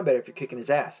mutual combat if you're kicking his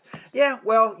ass. Yeah,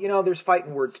 well, there's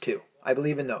fighting words too. I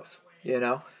believe in those,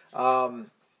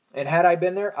 And had I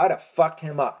been there, I'd have fucked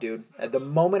him up, dude. At the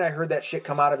moment I heard that shit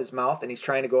come out of his mouth and he's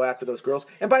trying to go after those girls.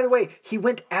 And by the way, he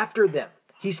went after them.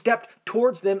 He stepped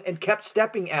towards them and kept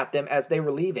stepping at them as they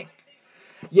were leaving.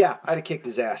 Yeah, I'd have kicked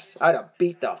his ass. I'd have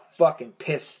beat the fucking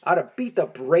piss. I'd have beat the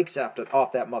brakes off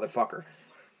that motherfucker.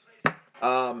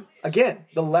 Again,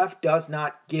 the left does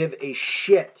not give a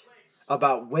shit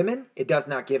about women. It does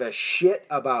not give a shit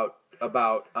about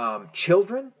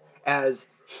children, as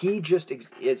he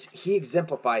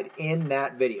exemplified in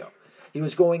that video. He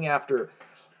was going after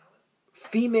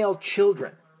female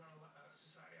children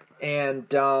and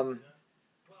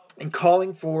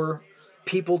calling for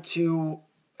people to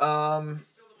come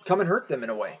and hurt them in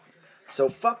a way. So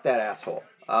fuck that asshole.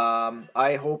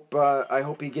 I hope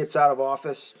he gets out of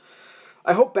office.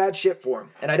 I hope bad shit for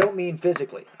him, and I don't mean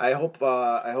physically. I hope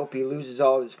he loses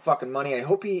all of his fucking money. I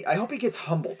hope he gets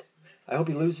humbled. I hope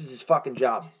he loses his fucking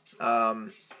job.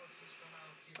 I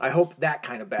hope that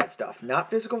kind of bad stuff, not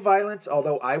physical violence.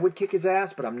 Although I would kick his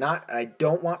ass, but I'm not. I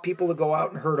don't want people to go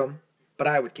out and hurt him, but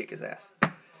I would kick his ass.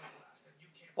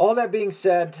 All that being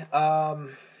said,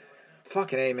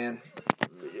 fucking A, man.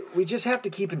 We just have to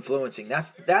keep influencing.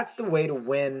 That's the way to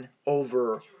win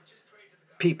over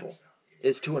people.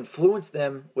 Is to influence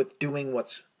them with doing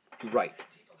what's right.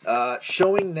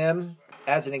 Showing them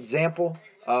as an example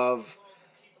of,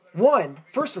 one,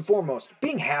 first and foremost,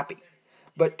 being happy.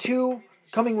 But two,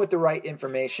 coming with the right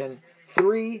information.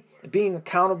 Three, being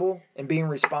accountable and being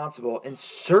responsible. And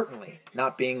certainly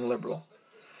not being liberal.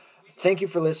 Thank you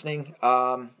for listening.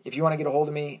 If you want to get a hold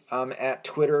of me, I'm at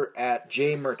Twitter at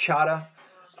jmerchada.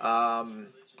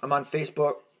 I'm on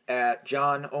Facebook at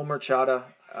John O. Merchada.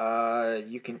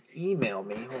 You can email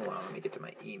me. Hold on, let me get to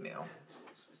my email,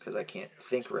 because I can't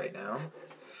think right now.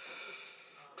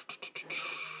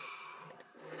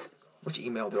 Which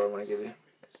email do I want to give you?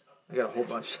 I got a whole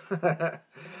bunch.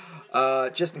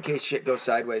 Just in case shit goes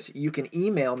sideways, you can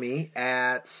email me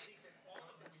at...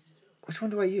 Which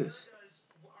one do I use?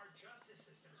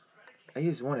 I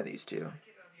use one of these two.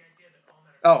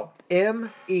 Oh,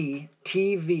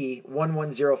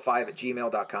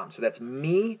 METV1105 So that's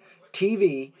me,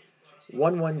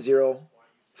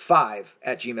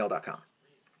 TV1105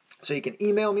 So you can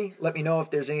email me. Let me know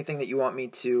if there's anything that you want me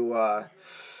to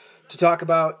talk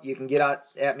about. You can get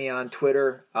at me on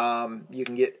Twitter. You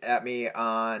can get at me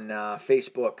on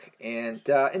Facebook, and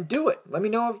do it. Let me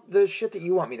know of the shit that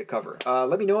you want me to cover.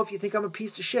 Let me know if you think I'm a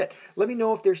piece of shit. Let me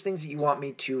know if there's things that you want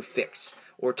me to fix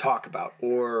or talk about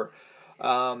or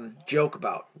joke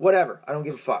about. Whatever. I don't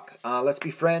give a fuck. Let's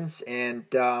be friends, and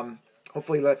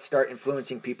hopefully let's start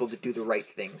influencing people to do the right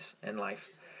things in life.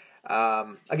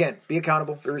 Again, be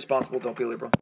accountable, be responsible, don't be liberal.